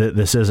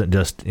this isn't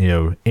just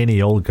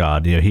any old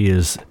God. He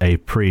is a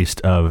priest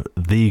of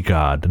the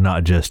God,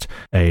 not just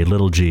a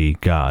little g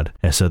God.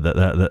 And so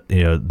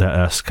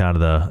that's kind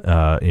of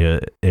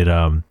the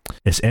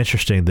it's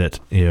interesting that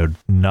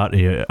not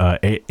a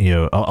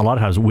lot of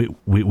times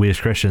we as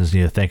Christians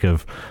think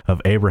of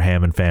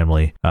Abraham and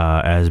family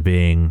as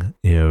being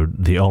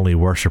the only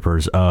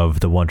worshipers of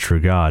the one true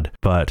God,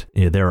 but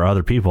there are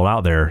other people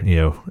out there,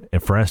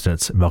 for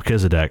instance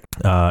Melchizedek,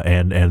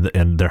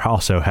 and there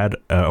also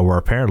were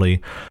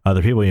apparently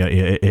other people.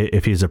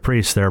 If he's a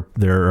priest, there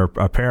are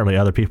apparently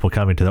other people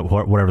coming to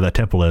whatever that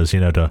temple is,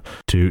 to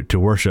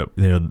worship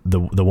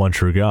the one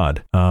true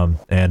God,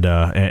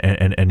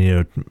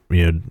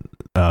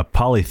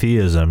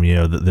 polytheism,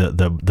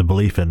 the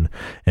belief in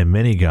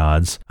many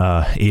gods,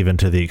 even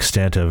to the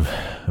extent of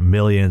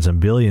millions and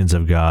billions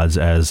of gods,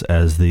 as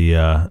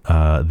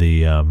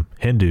the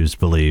Hindus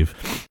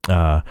believe,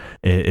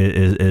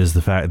 is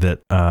the fact that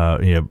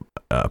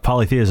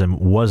polytheism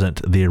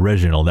wasn't the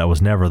original. That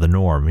was never the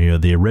norm.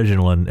 The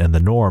original and the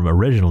norm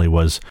originally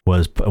was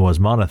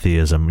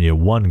monotheism,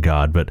 one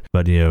God, but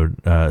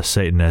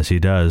Satan, as he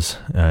does,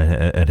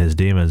 and his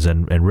demons,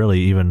 and really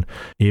even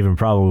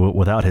probably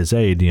without his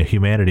aid,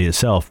 humanity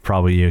itself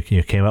probably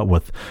came up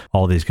with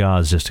all these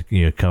gods just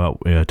to come up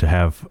to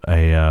have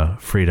a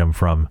freedom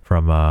from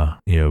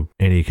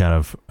any kind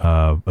of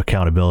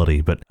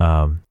accountability. But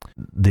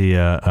the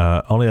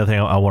only other thing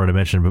I wanted to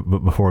mention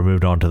before we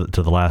moved on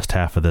to the last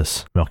half of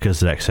this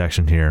Melchizedek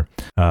section here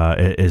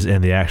is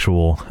in the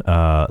actual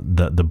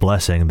the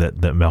blessing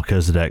that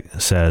Melchizedek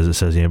says. It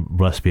says,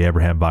 blessed be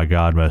Abraham by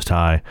God Most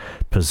High,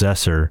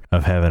 possessor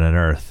of heaven and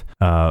earth.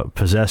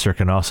 Possessor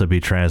can also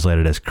be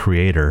translated as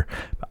creator.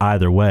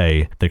 Either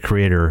way, the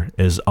creator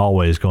is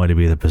always going to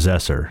be the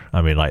possessor.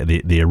 I mean, like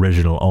the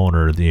original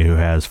owner, who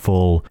has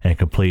full and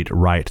complete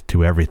right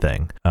to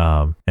everything.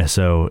 And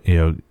so,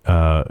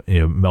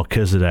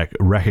 Melchizedek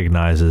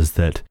recognizes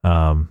that,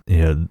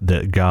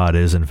 that God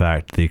is in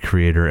fact the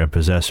creator and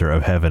possessor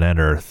of heaven and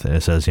earth. And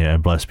it says,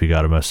 and blessed be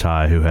God Most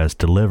High, who has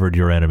delivered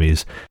your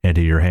enemies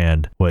into your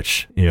hand,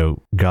 which,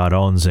 God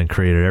owns and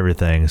created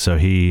everything. So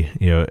he,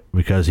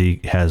 because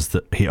he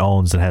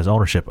owns and has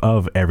ownership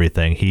of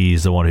everything,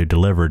 he's the one who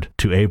delivered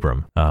to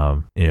Abram.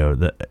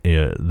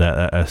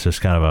 That's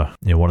just kind of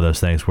one of those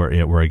things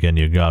where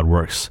again, God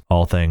works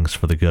all things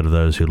for the good of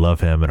those who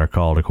love him and are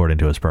called according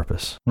to his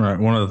purpose. Right.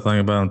 One other thing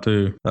about him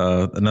too,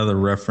 another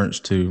reference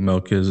to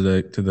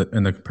Melchizedek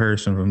in the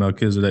comparison of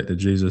Melchizedek to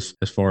Jesus,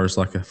 as far as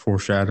like a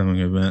foreshadowing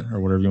event or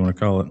whatever you want to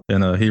call it.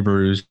 In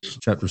Hebrews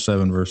chapter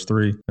 7, verse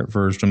 3, it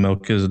refers to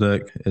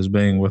Melchizedek as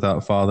being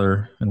without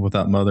father and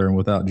without mother and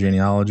without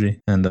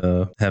genealogy, and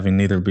having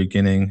neither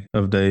beginning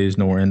of days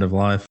nor end of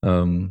life.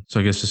 So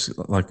I guess just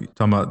like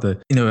talking about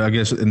I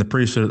guess in the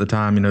priesthood at the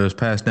time, it was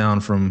passed down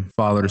from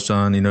father to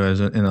son, as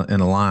in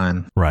a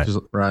line. Right.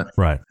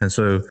 Right. And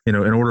so, in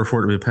order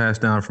for it to be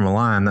passed down from a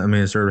line, that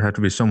means there would have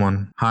to be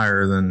someone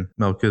higher than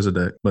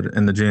Melchizedek. But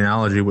in the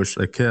genealogy, which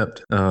they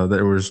kept,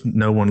 there was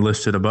no one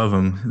listed above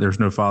him. There's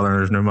no father and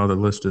there's no mother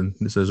listed.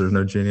 It says there's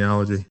no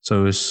genealogy.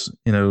 So it's,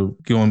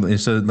 it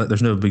said that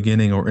there's no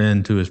beginning or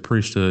end to his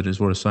priesthood is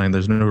what it's saying.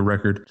 There's no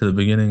record to the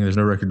beginning. There's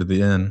no record to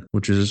the end,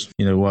 which is,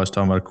 what I was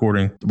talking about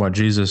why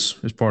Jesus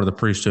is part of the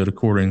priesthood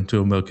according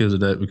to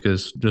Melchizedek,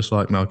 because just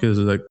like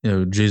Melchizedek,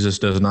 Jesus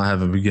does not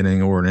have a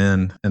beginning or an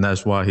end. And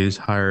that's why he's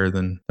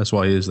that's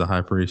why he is the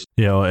high priest.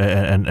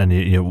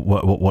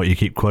 What you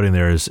keep quoting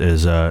there is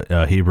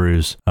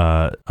Hebrews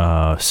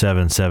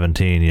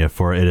 7:17.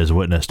 For it is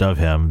witnessed of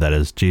him, that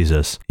is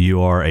Jesus,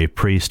 you are a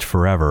priest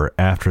forever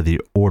after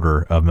the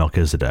order of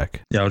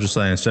Melchizedek. Yeah, I was just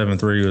saying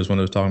 7:3 was when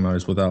it was talking about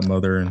it's without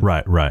mother and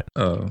right,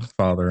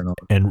 father and all.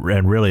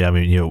 And really, I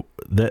mean,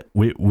 that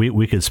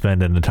we could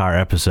spend an entire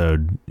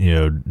episode,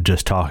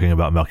 just talking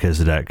about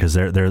Melchizedek, because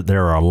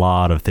there are a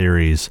lot of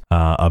theories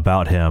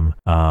about him.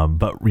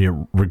 But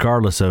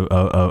regardless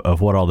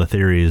of what all the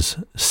theories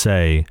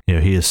say,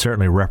 he is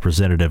certainly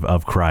representative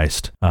of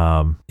Christ.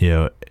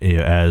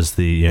 As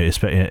the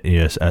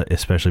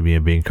especially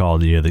being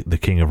called the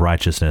King of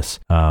Righteousness.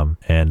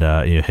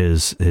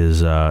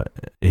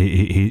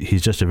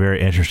 He's just a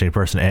very interesting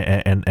person.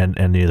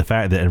 And the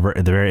fact that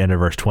at the very end of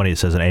verse 20 it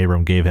says, and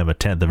Abram gave him a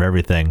tenth of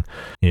everything.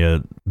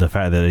 The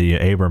fact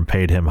that Abram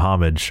paid him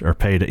homage, or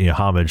paid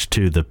homage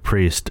to the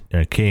priest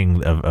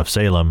king of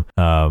Salem.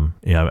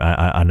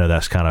 I know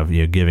that's kind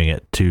of giving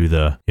it to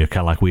the kind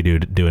of like we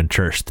do in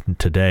church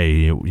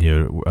today.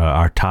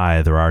 Our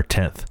tithe or our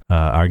tenth,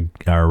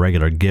 our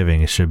regular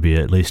giving should be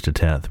at least a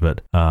tenth.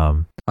 But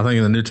I think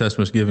in the New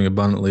Testament, it's giving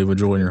abundantly with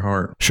joy in your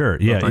heart. Sure.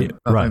 Yeah. I think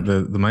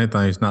the main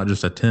thing is not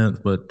just a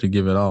tenth, but to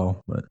give it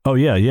all. But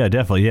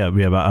Definitely. Yeah.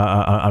 But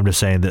I'm just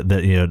saying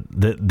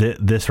that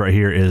this right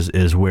here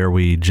is where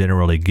we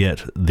generally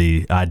get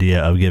the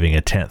idea of giving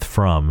a tenth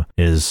from,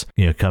 is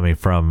coming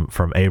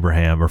from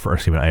Abraham, or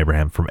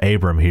from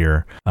Abram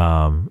here.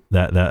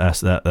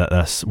 That's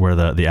where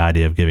the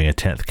idea of giving a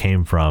tenth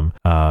came from.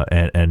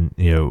 And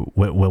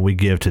when we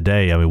give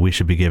today, I mean, we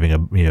should be giving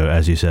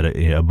as you said,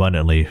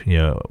 abundantly,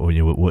 out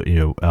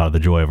of the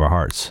joy of our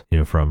hearts,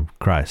 from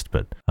Christ.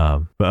 But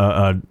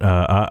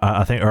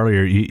I think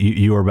earlier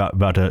you were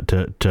about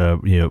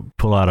to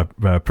pull out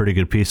a pretty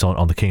good piece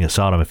on the king of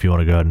Sodom. If you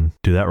want to go ahead and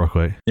do that real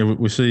quick. Yeah,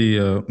 we see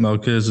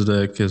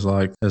Melchizedek is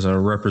like as a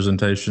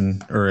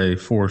representation or a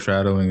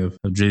foreshadowing of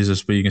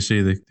Jesus, but you can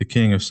see the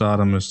king of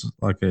Sodom is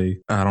like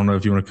I don't know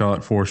if you want to call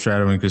it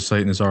foreshadowing, because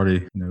Satan is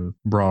already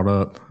brought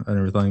up and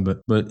everything,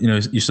 but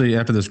you see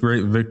after this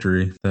great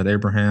victory that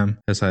Abraham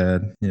has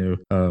had,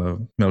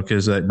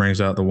 Melchizedek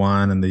brings out the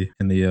wine and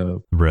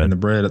the bread. And the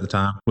bread at the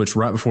time, which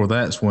right before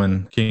that's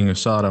when king of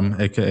Sodom,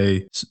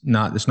 aka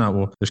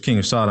there's king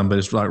of Sodom, but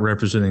it's like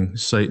representing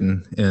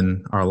Satan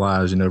in our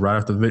lives. Right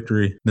after the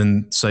victory,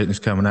 then Satan's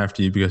coming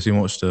after you because he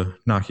wants to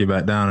knock you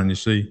back down. And you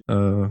see,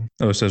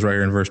 it says right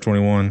here in verse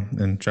 21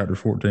 in chapter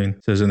 14,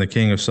 it says, "And the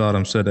king of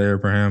Sodom said to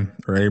Abram,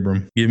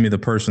 give me the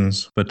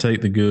persons, but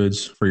take the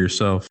goods for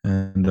yourself."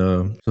 And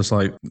just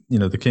like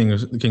the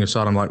king of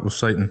Sodom, like with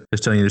Satan,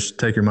 is telling you to just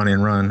take your money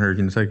and run, or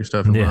take your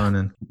stuff and run,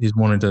 and he's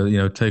wanting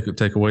to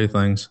take away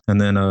things. And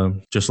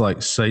then just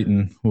like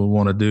Satan will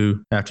want to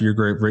do after your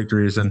great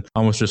victories, and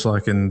almost just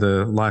like in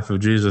the life of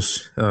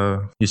Jesus,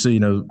 you see,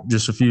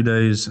 just a few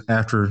days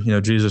after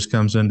Jesus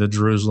comes into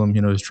Jerusalem,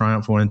 his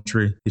triumphal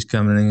entry, he's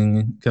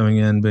coming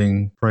in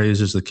being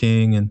praised as the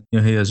king, and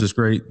he has this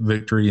great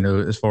victory,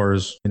 as far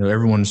as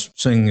everyone's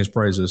singing his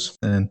praises.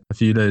 And a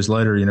few days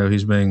later,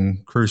 he's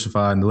being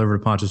crucified and delivered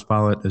to Pontius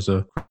Pilate as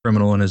a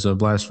criminal and as a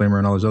blasphemer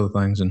and all these other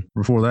things. And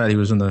before that, he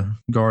was in the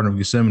Garden of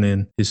Gethsemane,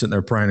 and he's sitting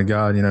there praying to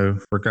God,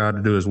 for God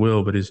to do his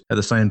will. But he's at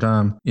the same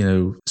time,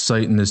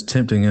 Satan is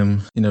tempting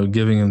him,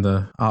 giving him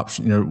the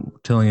option,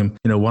 telling him,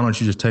 why don't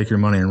you just take your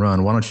money and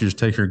run? Why don't you just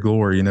take your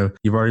glory?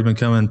 You've already been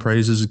coming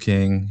praised as a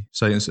king.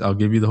 Satan says, I'll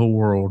give you the whole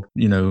world,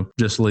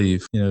 just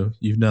leave.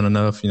 You've done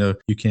enough. You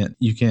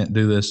can't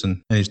do this.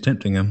 And he's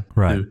tempting him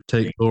to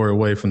take glory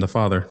away from the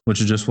Father,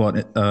 which is just what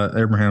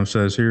Abraham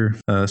says here.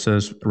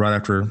 Says right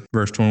after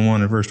verse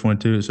 21 and verse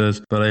 22, it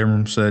says, "But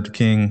Abram said to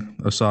king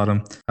of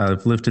Sodom, I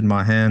have lifted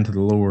my hand to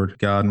the Lord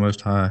God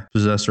Most High,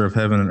 possessor of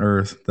heaven and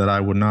earth, that I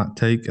would not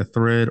take a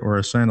thread or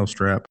a sandal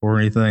strap or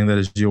anything that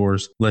is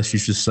yours, lest you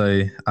should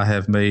say, I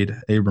have made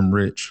Abram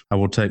rich. I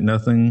will take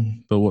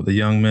nothing but what the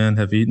young men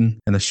have eaten,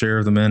 and the share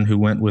of the men who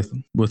went with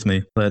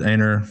me. Let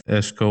Aner,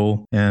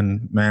 Eshcol,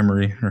 and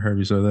Mamre, or however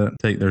you say that,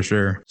 take their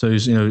share." So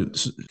he's,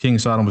 King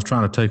Sodom was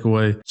trying to take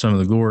away some of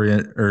the glory,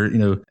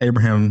 or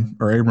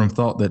Abram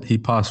thought that he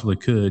possibly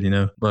could,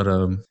 but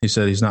he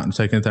said he's not going to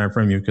take anything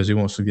from you because he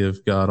wants to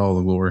give God all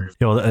the glory.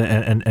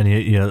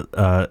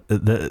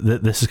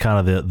 This is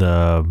kind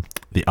of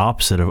the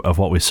opposite of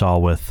what we saw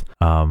with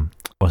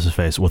what's his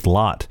face, with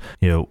Lot.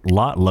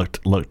 Lot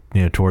looked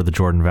toward the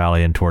Jordan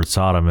Valley and toward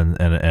Sodom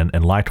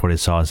and liked what he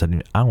saw and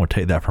said, I want to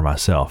take that for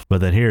myself.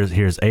 But then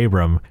here's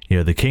Abram,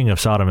 the king of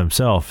Sodom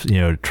himself,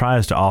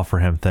 tries to offer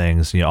him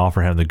things,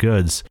 offer him the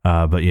goods.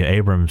 But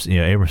Abram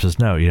says,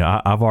 no,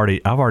 I've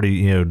already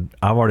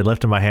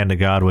lifted my hand to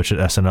God, which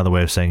that's another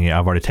way of saying,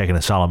 I've already taken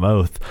a solemn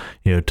oath,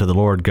 to the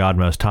Lord God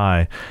Most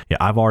High.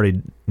 I've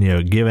already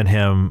given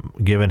him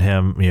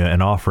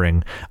an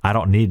offering. I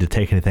don't need to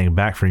take anything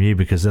back from you,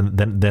 because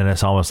then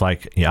it's almost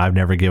like I've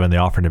never given the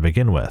offering to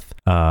begin with.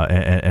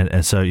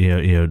 And so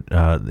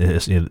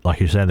it's, like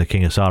you're saying, the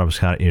king of Sodom is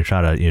kind of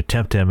trying to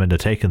tempt him into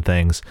taking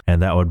things,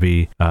 and that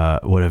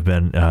would have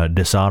been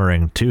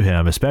dishonoring to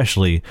him,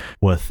 especially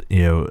with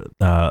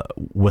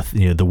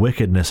the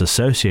wickedness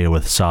associated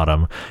with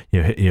Sodom.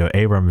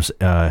 Abram's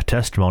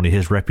testimony,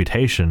 his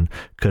reputation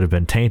could have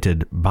been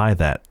tainted by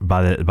that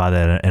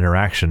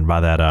interaction, by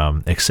that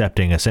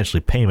accepting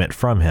essentially payment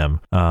from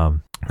him.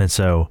 And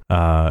so,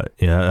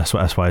 that's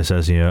why it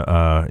says,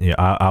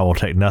 I will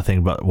take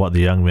nothing but what the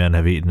young men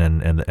have eaten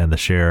and the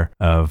share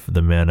of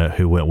the men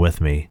who went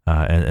with me.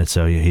 And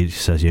so he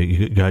says,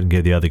 you go ahead and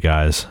give the other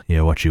guys,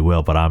 what you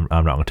will, but I'm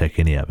not going to take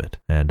any of it.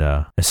 And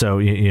so,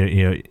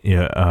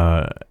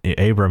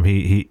 Abram,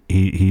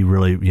 he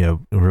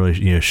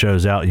really,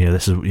 shows out,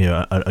 this is,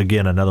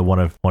 again, another one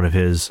of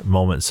his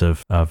moments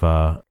of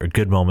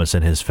good moments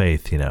in his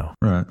faith,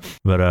 Right.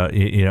 But,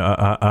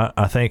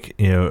 I think,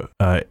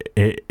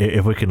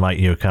 if we can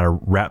kind of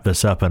wrap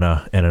this up in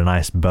a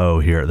nice bow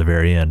here at the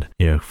very end,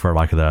 for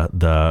like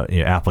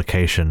the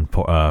application,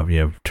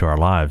 to our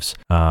lives.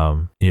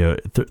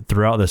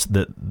 Throughout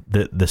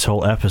this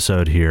whole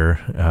episode here,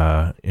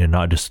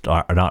 not just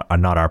not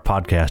our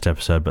podcast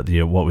episode, but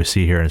what we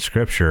see here in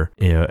Scripture,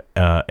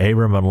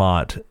 Abram and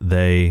Lot,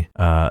 they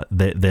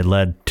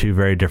led two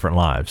very different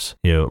lives.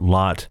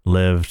 Lot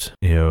lived,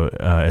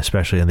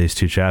 especially in these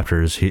two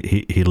chapters,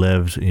 he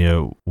lived,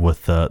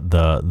 with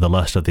the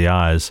lust of the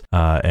eyes,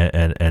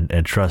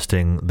 and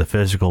trusting the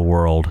physical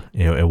world,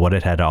 and what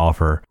it had to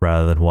offer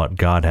rather than what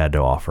God had to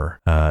offer.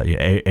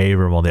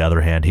 Abram, on the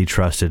other hand, he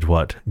trusted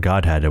what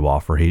God had to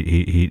offer.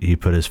 He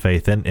put his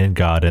faith in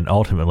God, and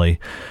ultimately,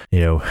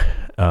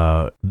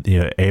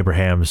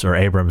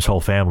 Abram's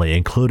whole family,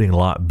 including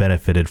Lot,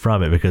 benefited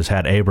from it, because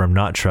had Abram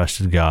not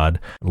trusted God,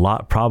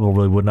 Lot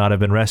probably would not have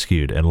been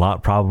rescued, and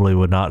Lot probably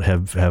would not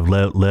have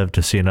lived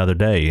to see another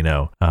day,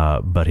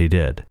 but he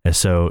did. And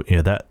so,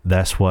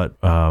 that's what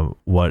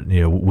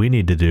we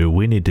need to do.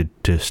 We need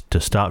to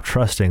stop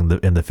trusting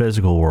in the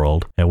physical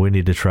world, and we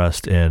need to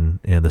trust in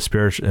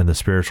the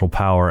spiritual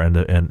power and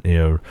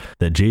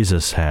that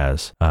Jesus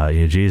has.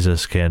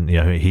 Jesus can,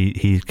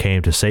 he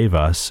came to save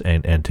us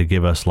and to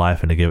give us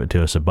life and to give it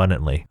to us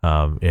abundantly.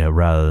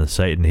 Rather than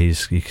Satan,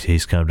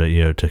 he's come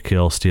to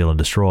kill, steal, and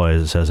destroy,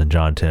 as it says in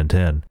John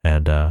 10:10.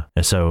 And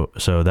so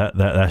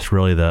that's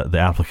really the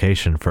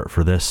application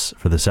for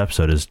this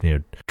episode is,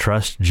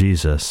 trust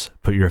Jesus,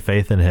 put your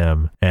faith in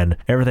him, and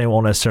everything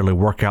won't necessarily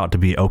work out to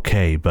be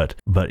okay, but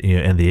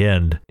in the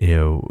end,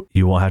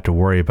 you won't have to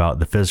worry about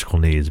the physical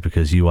needs,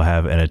 because you will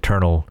have an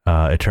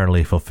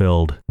eternally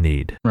fulfilled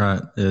need.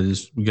 Right.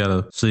 We got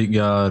to seek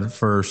God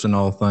first in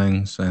all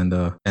things, and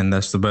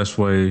that's the best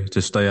way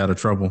to stay out of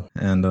trouble.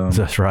 And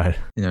that's right.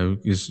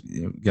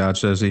 God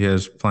says He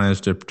has plans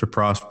to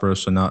prosper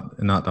us and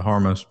not to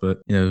harm us.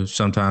 But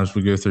sometimes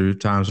we go through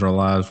times in our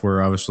lives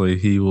where obviously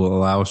He will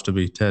allow us to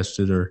be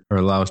tested or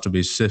allow us to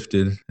be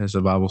sifted, as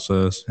the Bible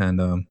says. And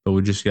but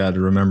we just got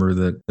to remember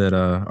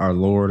that our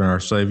Lord and our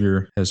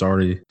Savior has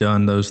already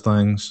done those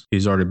things.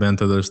 He's already been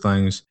through those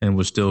things and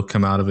would still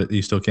come out of it.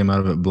 He still came out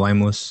of it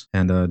blameless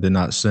and did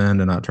not sin,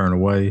 did not turn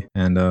away.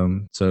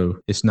 And so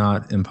it's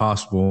not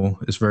impossible.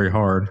 It's very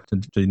hard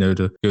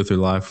to go through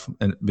life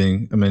and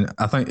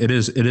I think it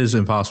is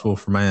impossible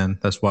for man.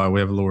 That's why we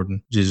have a Lord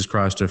and Jesus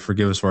Christ to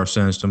forgive us for our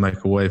sins, to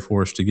make a way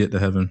for us to get to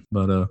heaven.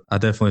 But I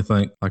definitely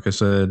think, like I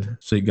said,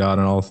 seek God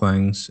in all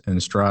things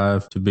and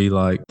strive to be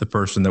like the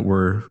person that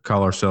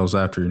call ourselves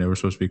after. We're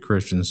supposed to be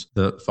Christians,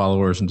 the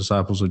followers and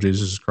disciples of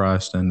Jesus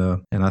Christ. And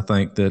I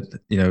think that,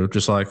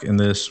 just like in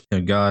this,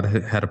 God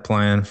had a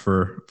plan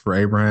for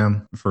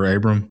Abram,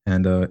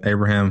 and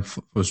Abraham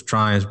was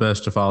trying his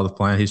best to follow the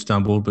plan. He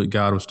stumbled, but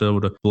God was still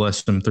able to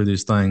bless him through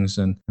these things.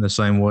 And in the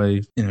same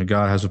way,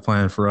 God has a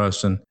plan for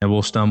us, and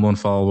we'll stumble and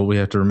fall, but we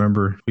have to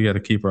remember we got to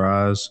keep our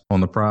eyes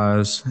on the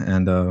prize,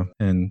 and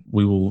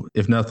we will,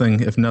 if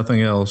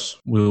nothing else,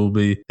 we will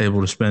be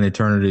able to spend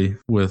eternity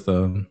with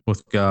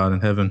God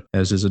in heaven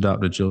as His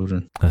adopted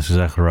children. That's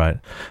exactly right.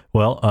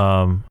 Well,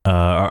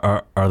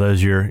 are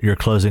those your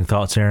closing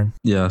thoughts, Aaron?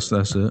 Yes,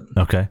 that's it.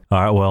 Okay.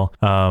 All right. Well,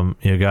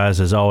 guys,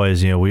 as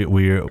always,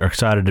 we are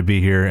excited to be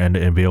here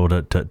and be able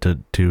to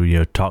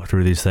talk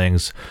through these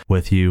things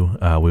with you.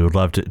 We would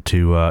love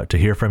to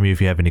hear from you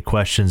if you have any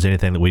questions,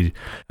 anything that we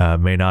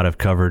may not have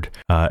covered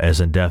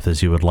as in depth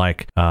as you would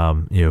like.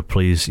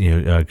 Please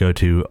go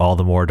to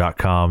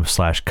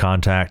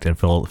allthemore.com/contact and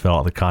fill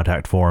out the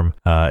contact form.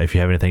 If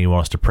you have anything you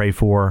want us to pray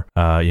for,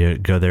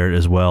 go there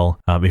as well.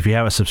 If you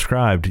haven't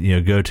subscribed,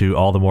 go to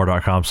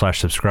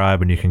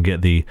allthemore.com/subscribe, and you can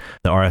get the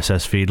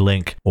RSS feed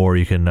link, or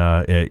you can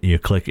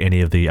click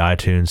any of the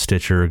iTunes,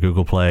 Stitcher,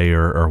 Google Play,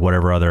 or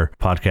whatever other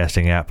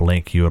podcasting app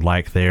link you would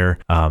like there.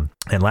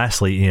 And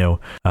lastly, we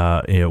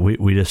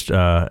just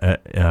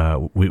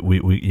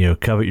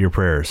covet your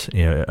prayers.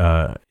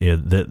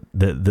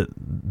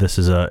 This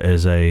is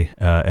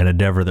an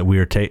endeavor that we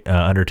are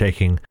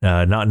undertaking,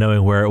 not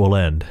knowing where it will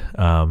end,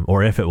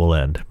 or if it will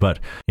end. But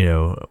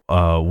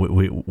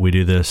we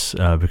do this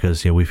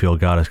because we feel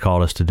God has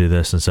called us to do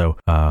this, and so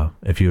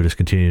if you would just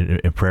continue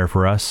in prayer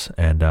for us,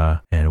 and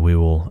we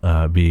will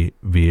be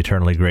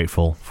eternally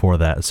grateful for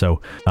that.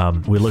 So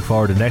we look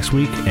forward to next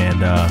week,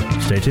 and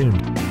stay tuned.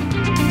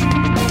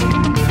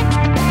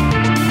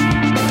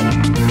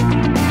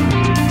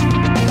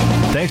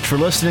 Thanks for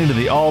listening to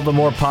the All the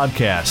More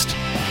podcast.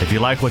 If you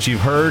like what you've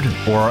heard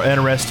or are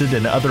interested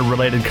in other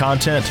related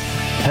content,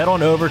 head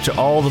on over to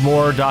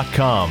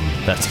allthemore.com.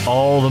 That's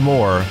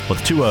allthemore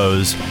with 2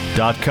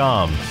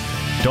 O's.com.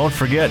 Don't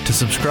forget to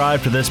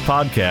subscribe to this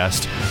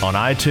podcast on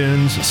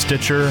iTunes,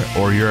 Stitcher,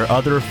 or your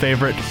other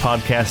favorite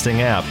podcasting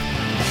app.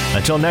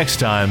 Until next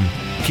time,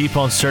 keep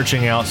on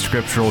searching out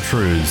scriptural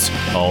truths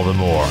all the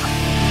more.